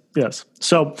 Yes.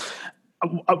 So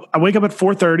I wake up at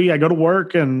 4:30. I go to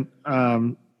work, and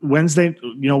Wednesday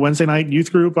night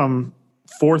youth group. I'm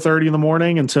 4:30 in the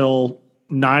morning until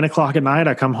 9 o'clock at night.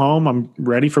 I come home. I'm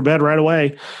ready for bed right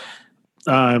away.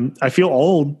 I feel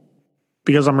old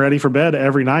because I'm ready for bed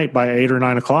every night by 8 or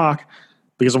 9 o'clock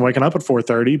because I'm waking up at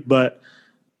 4:30. But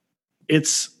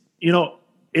it's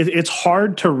it's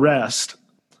hard to rest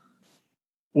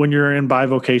when you're in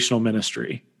bivocational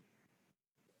ministry,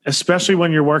 especially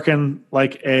when you're working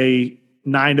like a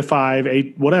 9 to 5,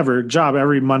 8, whatever job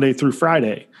every Monday through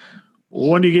Friday.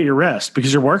 When do you get your rest?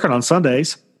 Because you're working on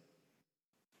Sundays.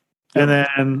 Yep. And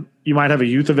then you might have a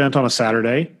youth event on a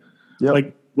Saturday. Yep.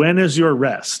 Like, when is your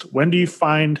rest? When do you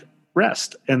find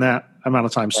rest in that amount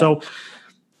of time? Yep. So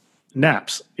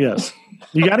naps. Yes.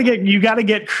 You got to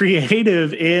get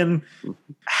creative in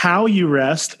how you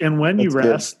rest and when you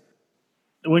rest.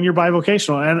 Good. When you're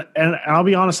bivocational. And I'll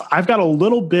be honest, I've got a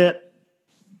little bit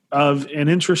of an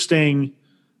interesting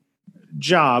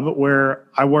job where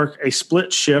I work a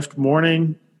split shift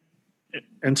morning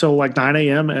until like 9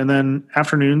 a.m. and then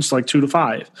afternoons like 2 to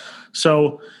 5.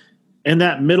 So in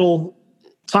that middle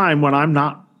time when I'm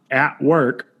not at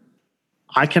work,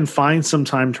 I can find some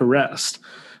time to rest.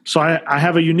 So I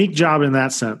have a unique job in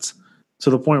that sense, to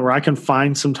the point where I can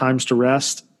find some times to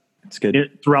rest. It's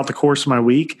good. Throughout the course of my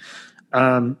week.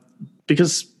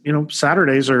 Because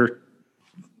Saturdays are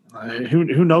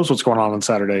who knows what's going on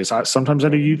Saturdays. Sometimes I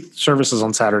do youth services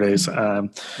on Saturdays, so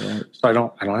I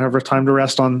don't have time to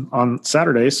rest on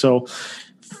Saturdays. So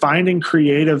finding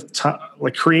creative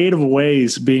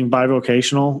ways being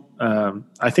bivocational,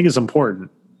 I think is important.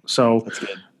 So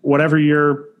whatever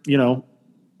you're,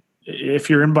 if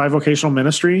you're in bivocational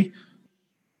ministry,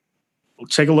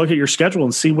 take a look at your schedule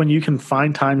and see when you can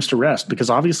find times to rest, because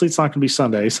obviously it's not going to be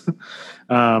Sundays.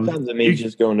 Sometimes it means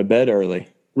just going to bed early.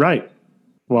 Right.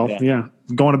 Well, yeah.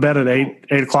 Going to bed at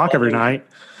 8 o'clock every night.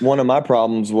 One of my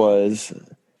problems was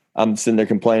I'm sitting there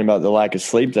complaining about the lack of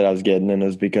sleep that I was getting, and it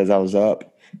was because I was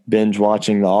up binge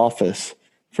watching The Office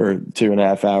for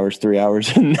 2.5 hours, 3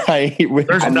 hours a night.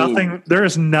 There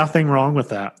is nothing wrong with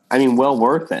that. I mean, well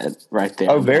worth it right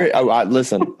there.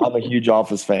 Listen, I'm a huge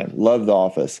Office fan. Love The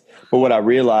Office. But what I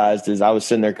realized is I was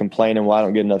sitting there complaining, I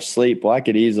don't get enough sleep. Well, I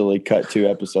could easily cut 2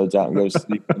 episodes out and go to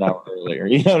sleep an hour earlier.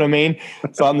 You know what I mean?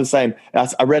 So I'm the same.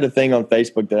 I read a thing on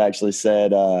Facebook that actually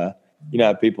said,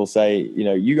 people say,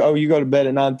 you go to bed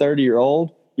at 9:30, you're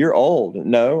old. You're old.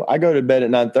 No, I go to bed at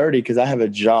 9:30 because I have a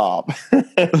job.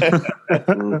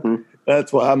 Mm-hmm.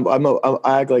 That's why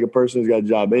I act like a person who's got a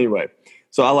job anyway.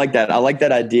 So I like that. I like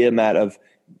that idea, Matt, of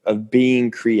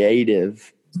being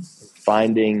creative,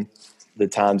 finding the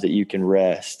times that you can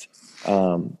rest.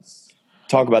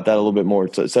 Talk about that a little bit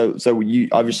more. So you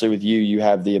obviously with you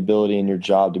have the ability in your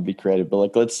job to be creative. But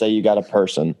like, let's say you got a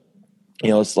person.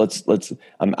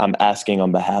 I'm asking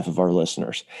on behalf of our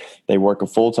listeners. They work a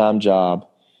full-time job.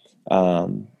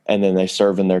 And then they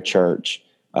serve in their church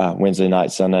Wednesday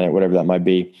night, Sunday night, whatever that might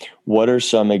be. What are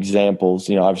some examples,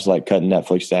 obviously like cutting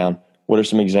Netflix down, what are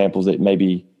some examples that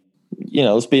maybe,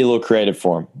 let's be a little creative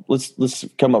for them. Let's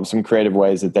come up with some creative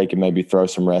ways that they can maybe throw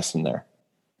some rest in there.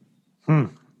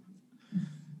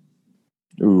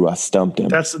 Ooh, I stumped him.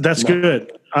 That's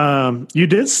good. You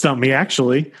did stump me,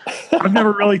 actually. I've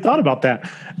never really thought about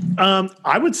that.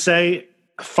 I would say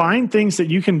find things that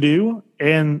you can do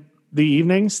in the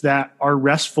evenings that are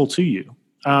restful to you.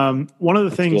 One of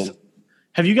the things,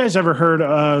 have you guys ever heard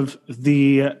of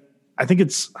I think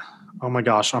it's, oh my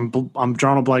gosh, I'm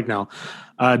drawing a blank now.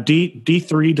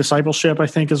 D3 discipleship, I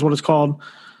think is what it's called.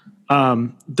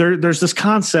 There's this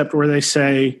concept where they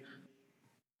say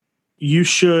you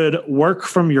should work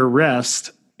from your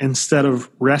rest instead of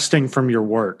resting from your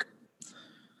work.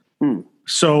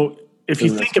 So if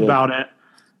you think about it,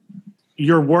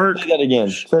 your work. Say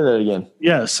that again.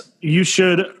 Yes. You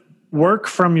should work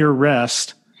from your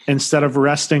rest instead of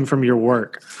resting from your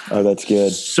work. Oh, that's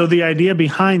good. So the idea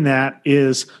behind that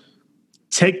is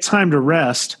take time to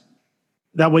rest.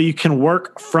 That way you can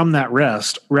work from that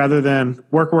rest rather than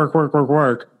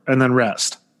work, and then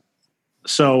rest.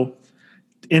 So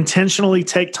intentionally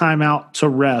take time out to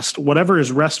rest, whatever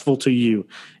is restful to you.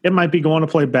 It might be going to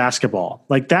play basketball.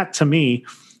 Like that to me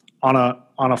on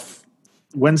a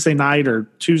Wednesday night or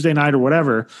Tuesday night or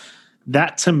whatever,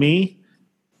 that to me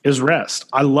is rest.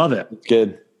 I love it. It's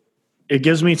good. It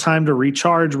gives me time to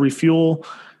recharge, refuel,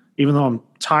 even though I'm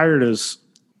tired as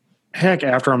heck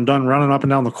after I'm done running up and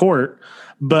down the court.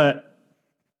 But,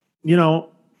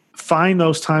 find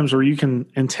those times where you can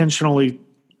intentionally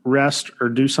rest or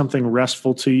do something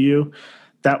restful to you.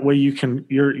 That way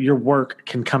your work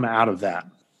can come out of that.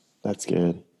 That's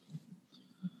good.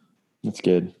 That's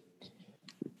good.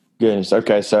 Goodness.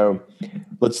 Okay. So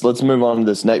let's move on to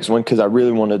this next one, because I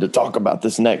really wanted to talk about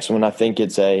this next one. I think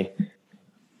it's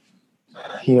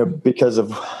because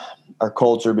of our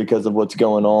culture, because of what's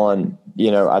going on,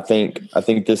 I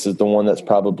think this is the one that's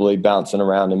probably bouncing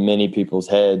around in many people's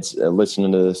heads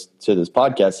listening to this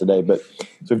podcast today. But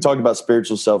so we've talked about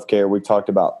spiritual self-care. We've talked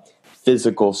about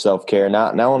physical self-care. Now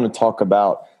I want to talk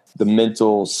about the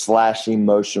mental /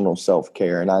 emotional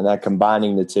self-care, and I'm not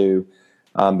combining the two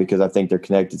because I think they're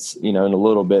connected, in a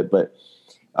little bit. But,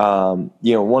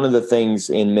 one of the things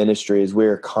in ministry is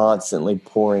we're constantly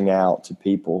pouring out to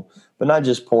people. But not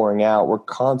just pouring out, we're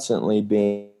constantly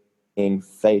being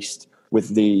faced with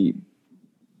the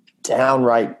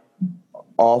downright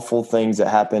awful things that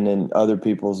happen in other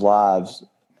people's lives.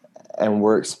 And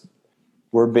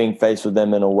we're being faced with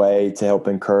them in a way to help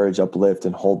encourage, uplift,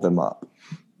 and hold them up.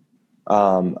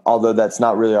 Although that's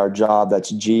not really our job, that's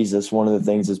Jesus. One of the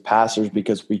things as pastors,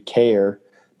 because we care,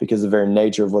 because the very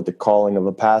nature of what the calling of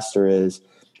a pastor is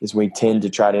we tend to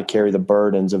try to carry the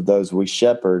burdens of those we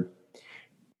shepherd.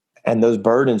 And those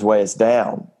burdens weigh us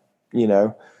down,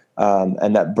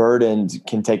 and that burden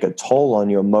can take a toll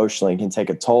on you emotionally, can take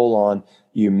a toll on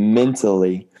you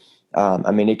mentally.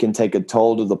 It can take a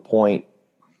toll to the point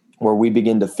where we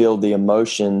begin to feel the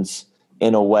emotions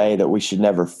in a way that we should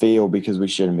never feel because we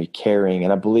shouldn't be carrying.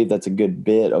 And I believe that's a good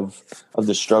bit of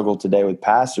the struggle today with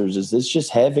pastors is it's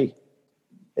just heavy.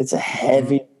 It's a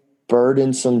heavy,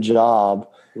 burdensome job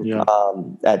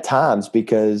at times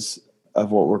because of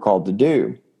what we're called to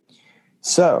do.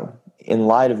 So in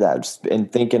light of that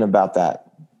and thinking about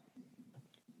that,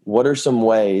 what are some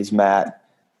ways, Matt,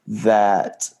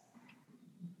 that,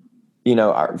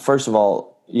 first of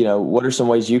all, what are some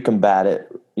ways you combat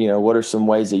it? What are some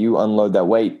ways that you unload that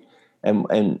weight?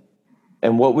 And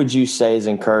what would you say is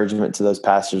encouragement to those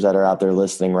pastors that are out there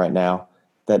listening right now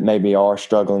that maybe are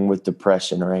struggling with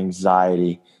depression or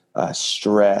anxiety,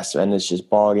 stress, and it's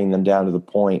just bogging them down to the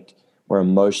point where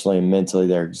emotionally and mentally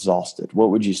they're exhausted?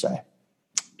 What would you say?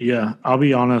 Yeah, I'll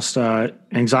be honest.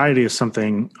 Anxiety is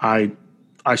something I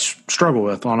struggle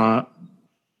with on a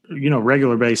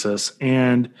regular basis,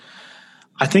 and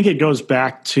I think it goes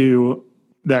back to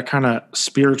that kind of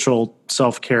spiritual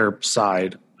self-care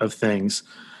side of things,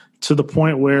 to the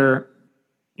point where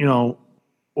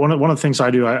one of the things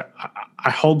I do, I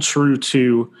hold true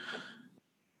to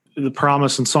the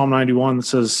promise in Psalm 91 that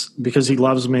says, "Because He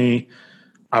loves me,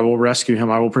 I will rescue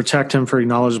him. I will protect him, for he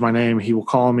acknowledges my name. He will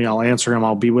call on me. I'll answer him.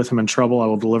 I'll be with him in trouble. I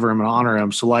will deliver him and honor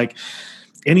him." So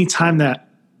anytime that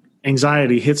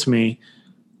anxiety hits me,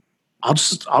 I'll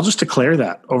just declare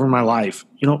that over my life.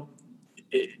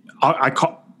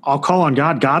 I'll call on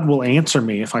God. God will answer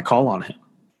me if I call on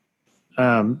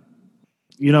him.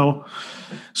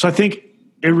 So I think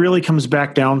it really comes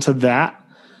back down to that.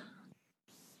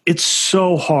 It's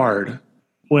so hard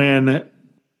when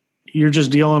you're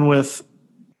just dealing with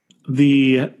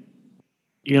the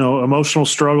emotional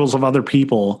struggles of other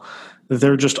people that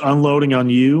they're just unloading on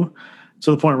you to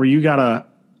the point where you got to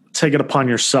take it upon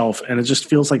yourself, and it just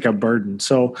feels like a burden.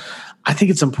 So I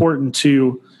think it's important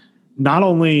to not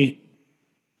only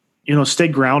stay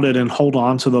grounded and hold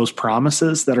on to those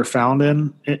promises that are found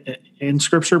in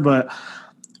Scripture, but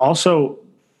also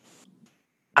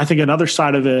I think another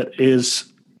side of it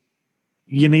is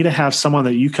you need to have someone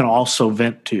that you can also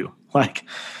vent to. Like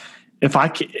if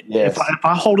I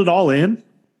hold it all in,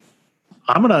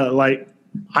 I'm going to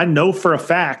I know for a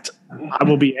fact I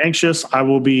will be anxious. I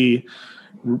will be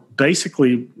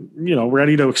basically,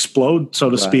 ready to explode, so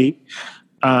to speak,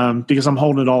 because I'm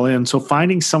holding it all in. So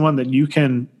finding someone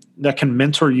that can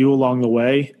mentor you along the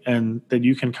way, and that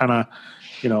you can kind of,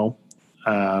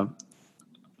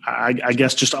 I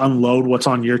guess just unload what's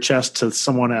on your chest to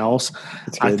someone else,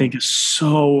 I think is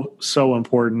so, so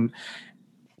important.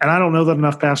 And I don't know that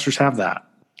enough pastors have that.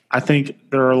 I think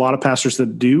there are a lot of pastors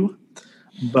that do,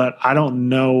 but I don't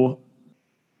know.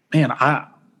 Man, I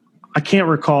can't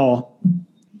recall.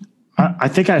 I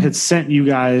think I had sent you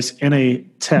guys in a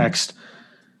text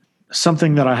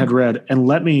something that I had read, and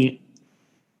let me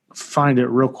find it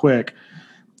real quick.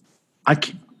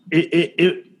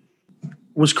 It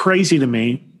was crazy to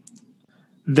me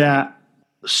that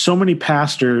so many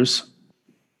pastors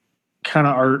kind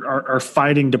of are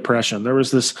fighting depression. There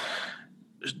was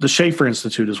the Schaefer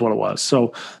Institute is what it was.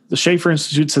 So the Schaefer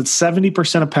Institute said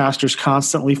 70% of pastors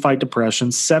constantly fight depression.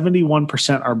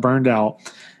 71% are burned out.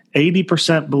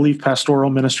 80% believe pastoral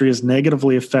ministry has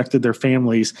negatively affected their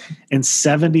families, and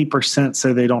 70%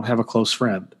 say they don't have a close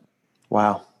friend.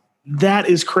 Wow. That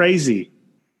is crazy.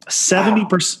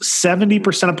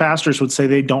 70% of pastors would say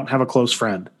they don't have a close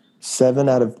friend. 7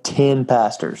 out of 10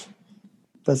 pastors.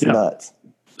 That's nuts.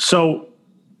 So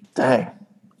dang.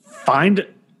 Find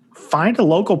a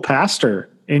local pastor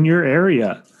in your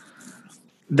area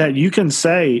that you can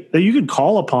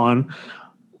call upon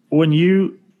when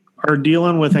you are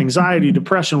dealing with anxiety,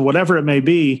 depression, whatever it may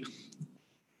be,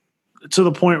 to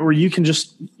the point where you can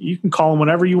call them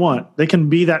whenever you want. They can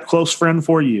be that close friend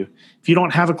for you. If you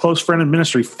don't have a close friend in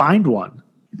ministry, find one.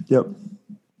 Yep.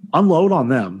 Unload on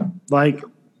them. Like,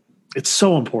 it's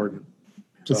so important.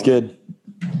 That's good.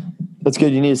 That's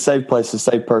good. You need a safe place, a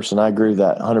safe person. I agree with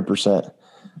that 100%.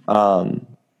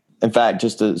 In fact,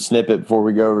 just a snippet before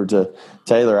we go over to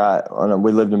Taylor,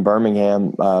 we lived in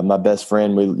Birmingham. My best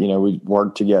friend, we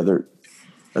worked together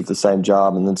at the same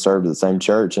job and then served at the same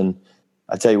church. And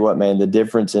I tell you what, man, the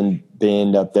difference in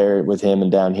being up there with him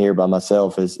and down here by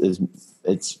myself is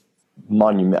it's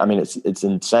monument. I mean, it's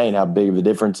insane how big of a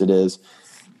difference it is,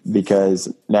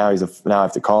 because now I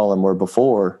have to call him, where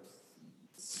before,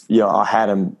 I had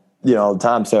him, all the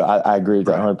time. So I agree with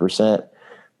that 100%.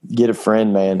 Get a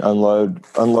friend, man. Unload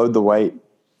the weight.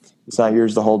 It's not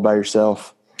yours to hold by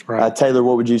yourself. Right. Taylor,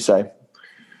 what would you say?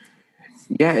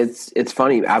 Yeah, it's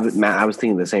funny. Matt, I was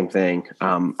thinking the same thing.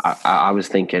 I was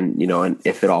thinking, and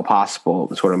if at all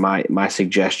possible, sort of my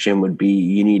suggestion would be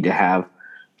you need to have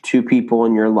 2 people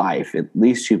in your life, at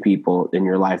least 2 people in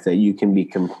your life that you can be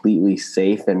completely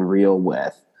safe and real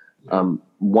with.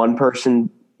 One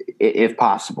person, if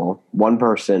possible, one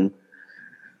person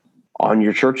on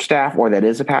your church staff or that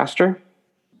is a pastor,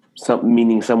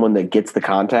 meaning someone that gets the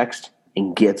context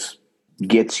and gets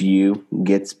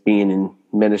being in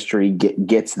ministry,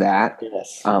 gets that.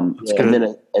 Yes. And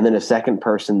then a second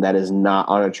person that is not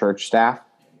on a church staff,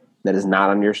 that is not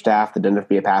on your staff, that doesn't have to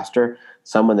be a pastor,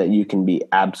 someone that you can be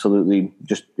absolutely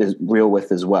just as real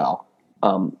with as well.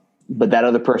 But that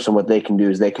other person, what they can do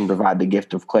is they can provide the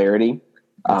gift of clarity.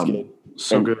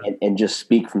 And just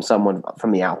speak from someone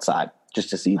from the outside, just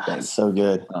to see things. So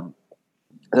good.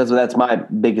 That's my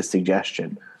biggest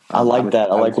suggestion. I like that.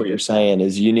 I like what you're saying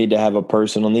is you need to have a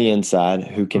person on the inside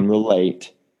who can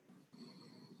relate.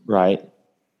 Right.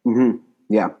 Mm-hmm.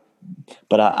 Yeah.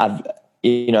 But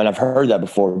I've heard that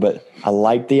before, but I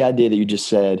like the idea that you just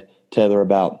said, Taylor,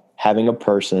 about having a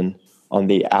person on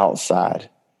the outside.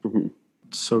 Mm-hmm.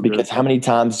 So good. Because how many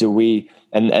times do we,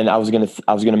 and I was going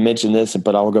to mention this,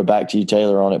 but I'll go back to you,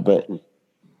 Taylor, on it. But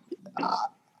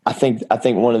I think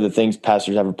one of the things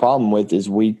pastors have a problem with is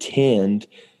we tend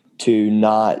to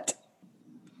not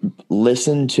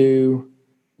listen to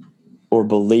or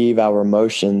believe our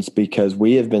emotions, because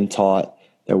we have been taught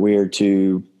that we are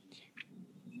to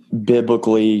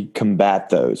biblically combat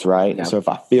those, right? Yeah. So if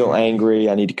I feel angry,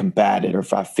 I need to combat it. Or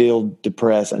if I feel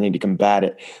depressed, I need to combat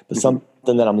it. But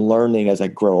something that I'm learning as I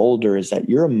grow older is that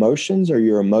your emotions are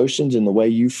your emotions, and the way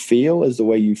you feel is the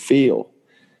way you feel.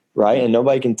 Right. And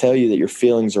nobody can tell you that your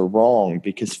feelings are wrong,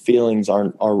 because feelings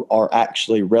are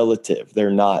actually relative.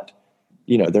 They're not,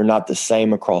 they're not the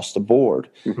same across the board.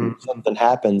 Mm-hmm. Something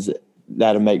happens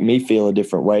that'll make me feel a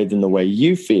different way than the way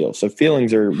you feel. So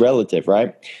feelings are relative,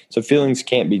 right? So feelings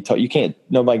can't be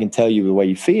nobody can tell you the way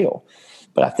you feel.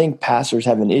 But I think pastors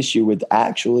have an issue with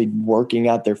actually working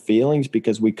out their feelings,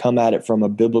 because we come at it from a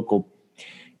biblical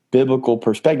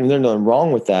perspective. There's nothing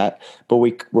wrong with that, but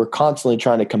we're constantly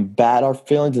trying to combat our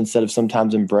feelings instead of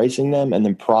sometimes embracing them and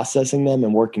then processing them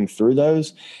and working through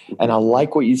those. And I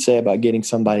like what you say about getting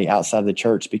somebody outside the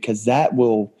church, because that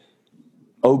will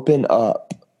open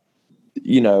up,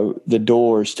 the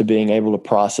doors to being able to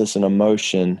process an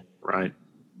emotion. Right.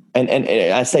 And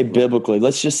I say biblically,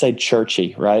 let's just say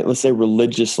churchy, right? Let's say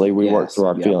religiously we work through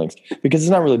our feelings, because it's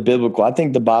not really biblical. I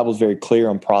think the Bible is very clear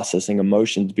on processing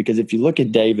emotions, because if you look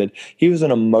at David, he was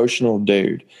an emotional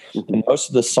dude. Mm-hmm. And most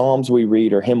of the Psalms we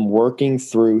read are him working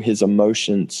through his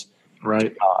emotions. Right. To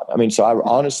God. I mean, so I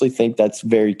honestly think that's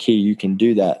very key. You can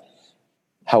do that.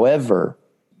 However,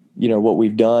 what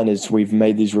we've done is we've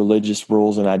made these religious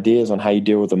rules and ideas on how you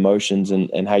deal with emotions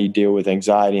and how you deal with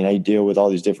anxiety and how you deal with all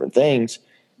these different things.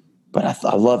 But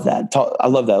I love that. I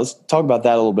love that. Let's talk about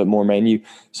that a little bit more, man.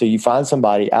 So you find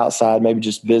somebody outside, maybe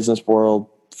just business world,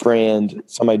 friend,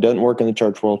 somebody who doesn't work in the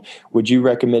church world. Would you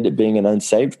recommend it being an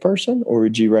unsaved person, or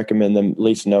would you recommend them at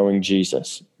least knowing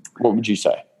Jesus? What would you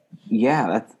say?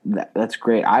 Yeah, that's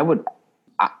great. I would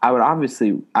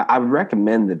obviously, I would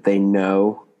recommend that they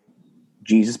know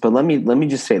Jesus, but let me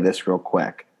just say this real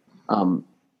quick. And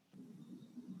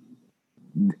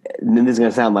this is going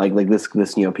to sound like this,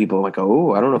 people are like,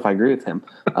 oh, I don't know if I agree with him.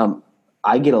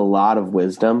 I get a lot of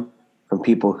wisdom from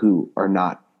people who are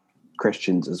not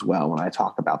Christians as well when I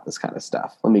talk about this kind of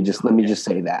stuff. Let me just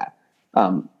say that.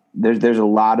 There's a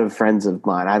lot of friends of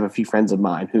mine. I have a few friends of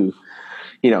mine who,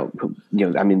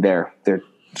 I mean, they're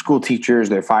school teachers,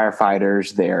 they're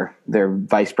firefighters, they're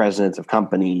vice presidents of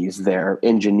companies, they're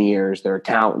engineers, they're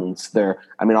accountants, they're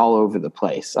all over the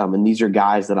place. And these are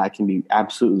guys that I can be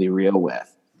absolutely real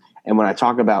with. And when I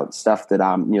talk about stuff that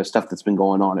stuff that's been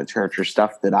going on at church, or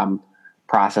stuff that I'm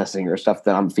processing, or stuff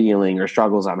that I'm feeling, or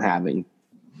struggles I'm having,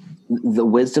 the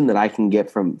wisdom that I can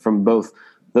get from both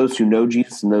those who know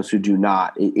Jesus and those who do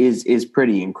not is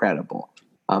pretty incredible.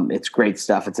 It's great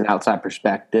stuff. It's an outside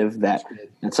perspective that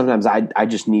sometimes I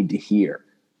just need to hear.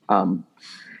 Now,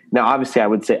 obviously, I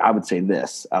would say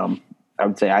this.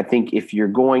 I think if you're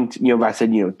going to, I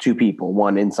said, two people,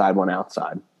 one inside, one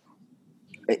outside.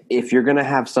 If you're going to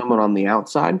have someone on the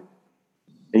outside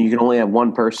and you can only have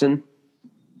one person,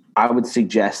 I would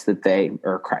suggest that they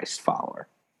are a Christ follower.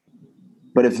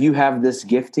 But if you have this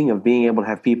gifting of being able to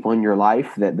have people in your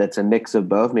life that's a mix of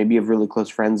both, maybe you have really close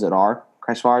friends that are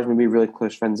Christ followers, maybe really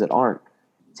close friends that aren't,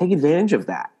 take advantage of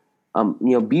that.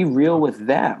 Be real with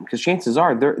them, because chances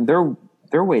are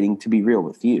they're waiting to be real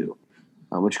with you,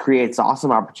 which creates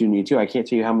awesome opportunity too. I can't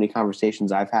tell you how many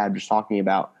conversations I've had just talking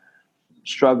about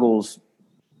struggles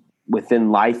within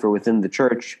life or within the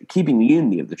church, keeping the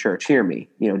unity of the church. Hear me,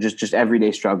 just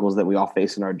everyday struggles that we all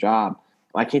face in our job.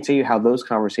 I can't tell you how those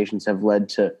conversations have led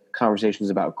to conversations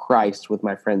about Christ with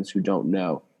my friends who don't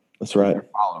know. That's right.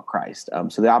 Follow Christ.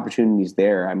 So the opportunities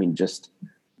there, just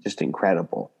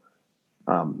incredible.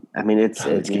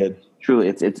 It's good. Truly,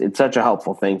 it's such a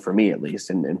helpful thing for me, at least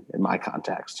in my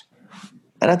context.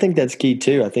 And I think that's key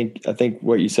too. I think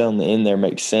what you said on the end there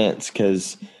makes sense,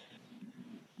 because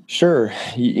sure,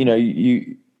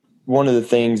 you one of the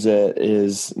things that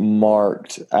is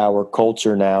marked our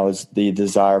culture now is the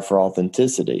desire for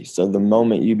authenticity. So the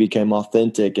moment you became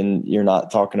authentic, and you're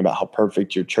not talking about how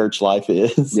perfect your church life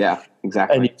is. Yeah,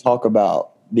 exactly. And you talk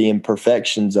about the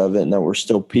imperfections of it, and that we're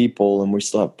still people and we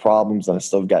still have problems and I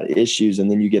still have got issues. And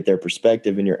then you get their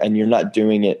perspective, and you're not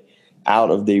doing it out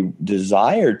of the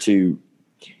desire to,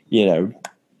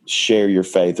 share your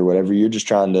faith or whatever. You're just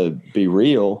trying to be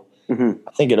real. Mm-hmm.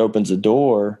 I think it opens a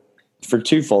door for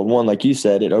twofold. One, like you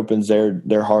said, it opens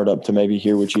their heart up to maybe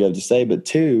hear what you have to say. But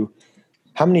two,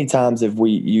 how many times have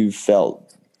you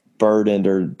felt burdened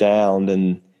or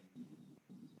downed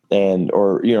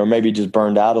or maybe just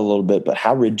burned out a little bit? But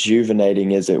how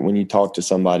rejuvenating is it when you talk to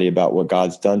somebody about what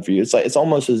God's done for you? It's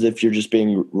almost as if you're just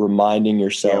reminding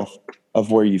yourself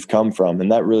of where you've come from,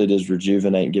 and that really does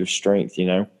rejuvenate and give strength.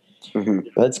 Mm-hmm.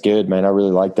 That's good, man. I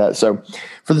really like that. So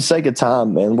for the sake of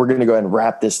time, man, we're going to go ahead and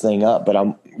wrap this thing up, but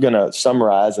I'm going to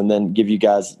summarize and then give you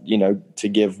guys, to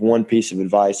give one piece of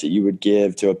advice that you would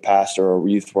give to a pastor or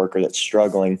a youth worker that's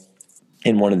struggling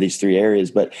in one of these three areas.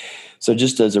 But so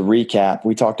just as a recap,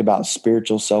 we talked about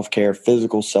spiritual self-care,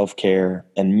 physical self-care,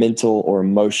 and mental or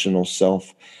emotional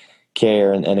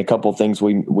self-care. And a couple of things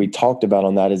we talked about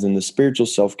on that is, in the spiritual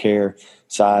self-care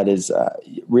side is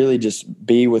really just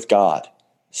be with God.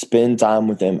 Spend time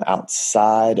with him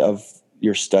outside of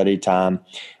your study time.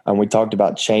 And we talked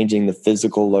about changing the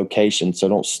physical location. So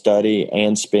don't study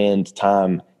and spend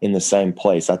time in the same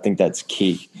place. I think that's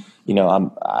key.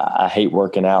 I hate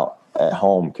working out at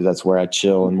home because that's where I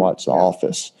chill and watch The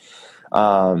Office.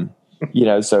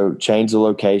 So change the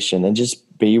location and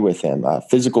just be with him.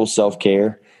 Physical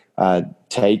self-care,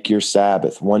 take your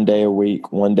Sabbath 1 day a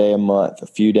week, 1 day a month, a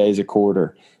few days a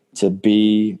quarter to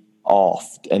be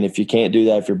off. And if you can't do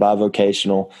that, if you're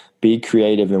bivocational, be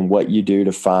creative in what you do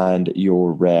to find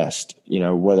your rest,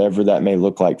 whatever that may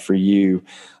look like for you.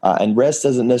 And rest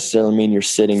doesn't necessarily mean you're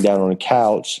sitting down on a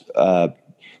couch.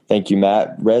 Thank you,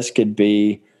 Matt. Rest could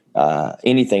be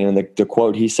anything. And the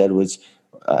quote he said was,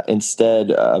 instead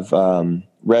of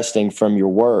resting from your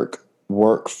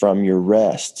work from your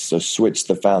rest. So switch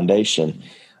the foundation.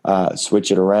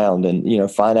 Switch it around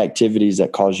and, find activities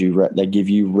that cause you, that give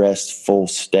you restful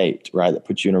state, right? That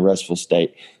puts you in a restful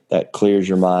state that clears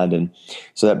your mind. And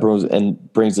so that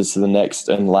brings us to the next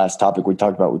and last topic we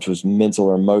talked about, which was mental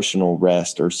or emotional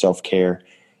rest or self-care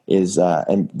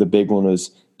and the big one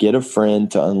was get a friend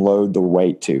to unload the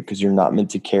weight to, because you're not meant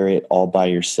to carry it all by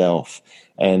yourself.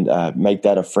 And make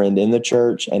that a friend in the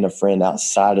church and a friend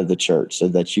outside of the church, so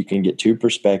that you can get two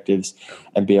perspectives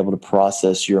and be able to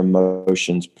process your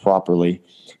emotions properly,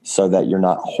 so that you're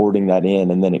not hoarding that in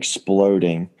and then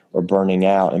exploding or burning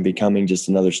out and becoming just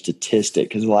another statistic.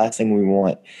 Because the last thing we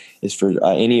want is for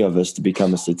any of us to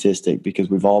become a statistic, because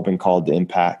we've all been called to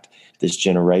impact this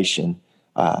generation.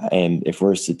 And if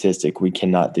we're a statistic, we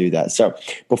cannot do that. So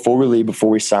before we leave,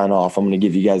 before we sign off, I'm going to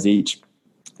give you guys each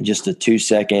just a 2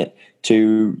 second,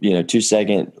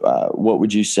 what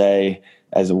would you say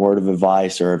as a word of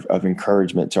advice or of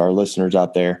encouragement to our listeners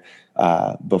out there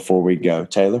before we go?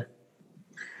 Taylor?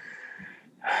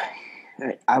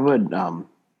 I would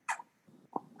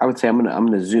say I'm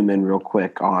gonna zoom in real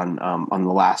quick on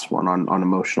the last one on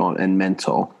emotional and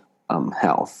mental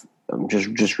health,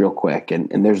 just real quick.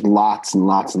 And there's lots and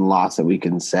lots and lots that we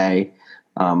can say.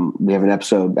 We have an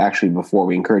episode actually before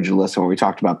we encourage you to listen where we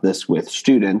talked about this with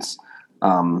students.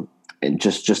 And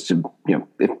just to,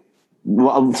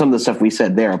 some of the stuff we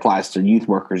said there applies to youth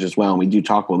workers as well. And we do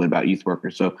talk a little bit about youth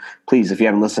workers. So please, if you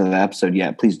haven't listened to that episode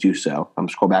yet, please do so.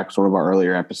 Scroll back to one of our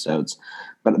earlier episodes.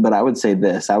 But I would say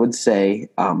this, I would say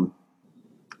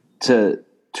to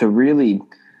really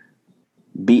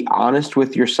be honest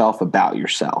with yourself about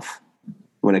yourself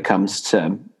when it comes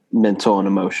to mental and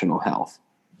emotional health.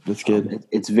 That's good.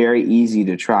 It's very easy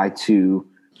to try to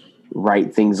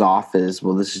write things off as,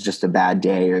 well, this is just a bad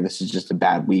day, or this is just a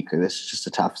bad week, or this is just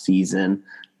a tough season.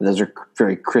 Those are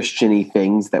very Christian-y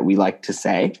things that we like to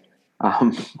say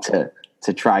to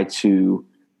try to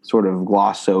sort of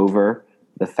gloss over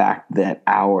the fact that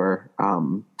our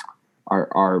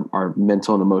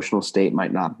mental and emotional state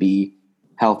might not be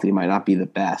healthy, might not be the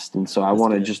best. And so I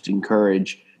want to just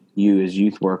encourage you as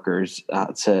youth workers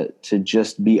to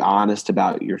just be honest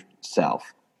about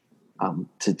yourself.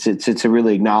 To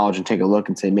really acknowledge and take a look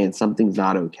and say, man, something's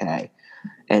not okay.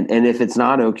 And if it's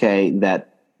not okay,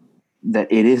 that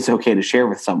it is okay to share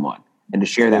with someone and to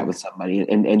share that with somebody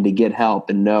and to get help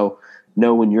and know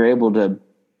when you're able to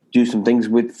do some things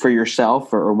for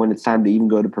yourself or when it's time to even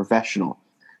go to professional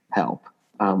help.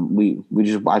 I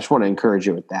just want to encourage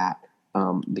you with that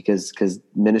because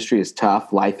ministry is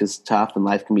tough. Life is tough, and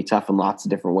life can be tough in lots of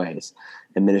different ways.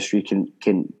 And ministry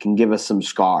can give us some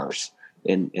scars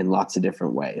in lots of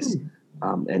different ways.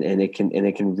 And it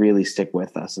can really stick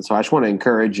with us. And so I just want to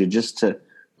encourage you just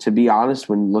to be honest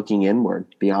when looking inward,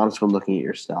 be honest when looking at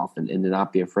yourself, and to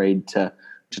not be afraid to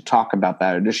talk about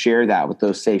that or to share that with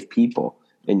those safe people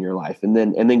in your life. And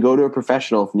then go to a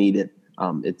professional if needed.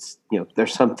 It's,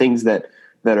 there's some things that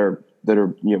are,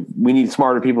 we need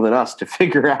smarter people than us to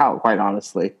figure out, quite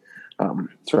honestly.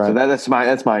 That's right. So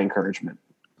that's my encouragement.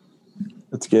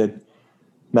 That's good.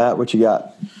 Matt, what you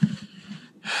got?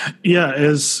 Yeah,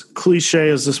 as cliche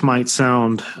as this might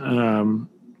sound,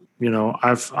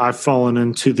 I've fallen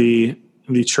into the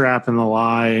trap and the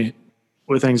lie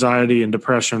with anxiety and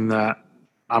depression that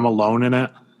I'm alone in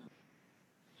it.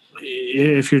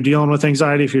 If you're dealing with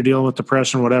anxiety, if you're dealing with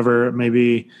depression, whatever it may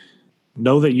be,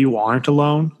 know that you aren't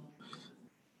alone,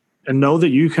 and know that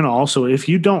you can also, if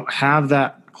you don't have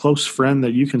that close friend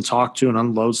that you can talk to and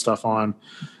unload stuff on,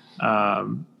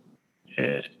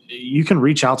 you can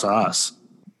reach out to us.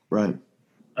 Right.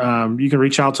 You can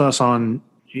reach out to us on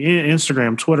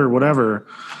Instagram, Twitter, whatever.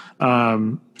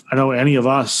 I know any of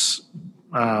us,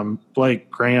 Blake,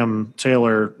 Graham,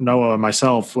 Taylor, Noah,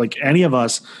 myself, like any of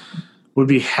us would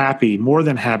be more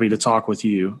than happy to talk with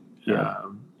you.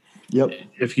 Yep.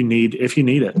 If you need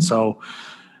it. So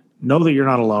know that you're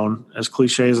not alone, as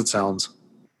cliche as it sounds,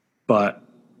 but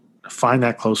find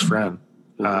that close friend.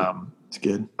 It's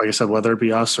good. Like I said, whether it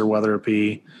be us or whether it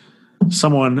be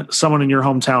someone in your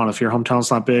hometown. If your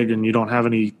hometown's not big and you don't have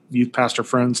any youth pastor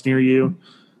friends near you,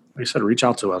 like I said, reach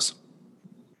out to us.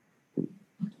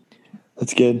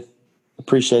 That's good.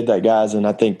 Appreciate that, guys. And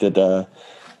I think that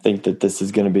this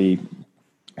is going to be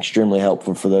extremely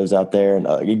helpful for those out there. And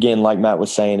again, like Matt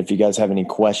was saying, if you guys have any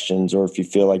questions, or if you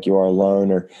feel like you are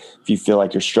alone, or if you feel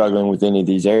like you're struggling with any of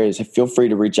these areas, feel free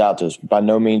to reach out to us. By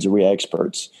no means are we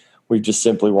experts. We just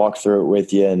simply walk through it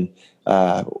with you, and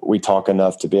we talk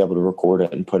enough to be able to record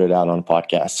it and put it out on a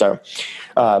podcast. So,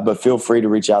 but feel free to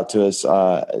reach out to us,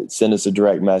 send us a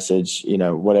direct message,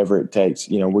 whatever it takes.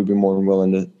 We'd be more than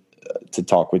willing to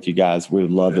talk with you guys. We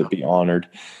would love it, be honored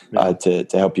to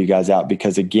help you guys out,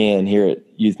 because again, here at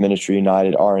Youth Ministry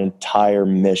United, our entire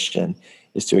mission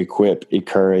is to equip,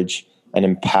 encourage, and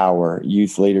empower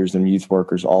youth leaders and youth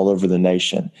workers all over the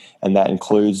nation. And that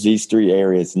includes these 3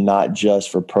 areas, not just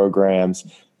for programs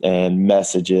and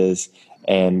messages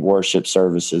and worship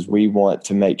services. We want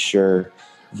to make sure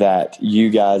that you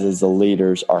guys as the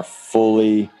leaders are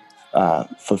fully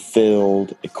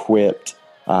fulfilled, equipped,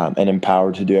 and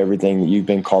empowered to do everything that you've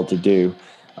been called to do.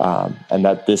 And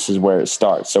that this is where it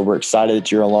starts. So we're excited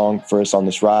that you're along for us on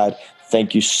this ride.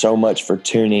 Thank you so much for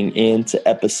tuning in to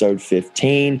episode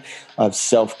 15 of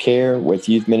Self-Care with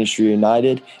Youth Ministry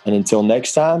United. And until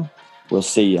next time, we'll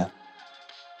see you.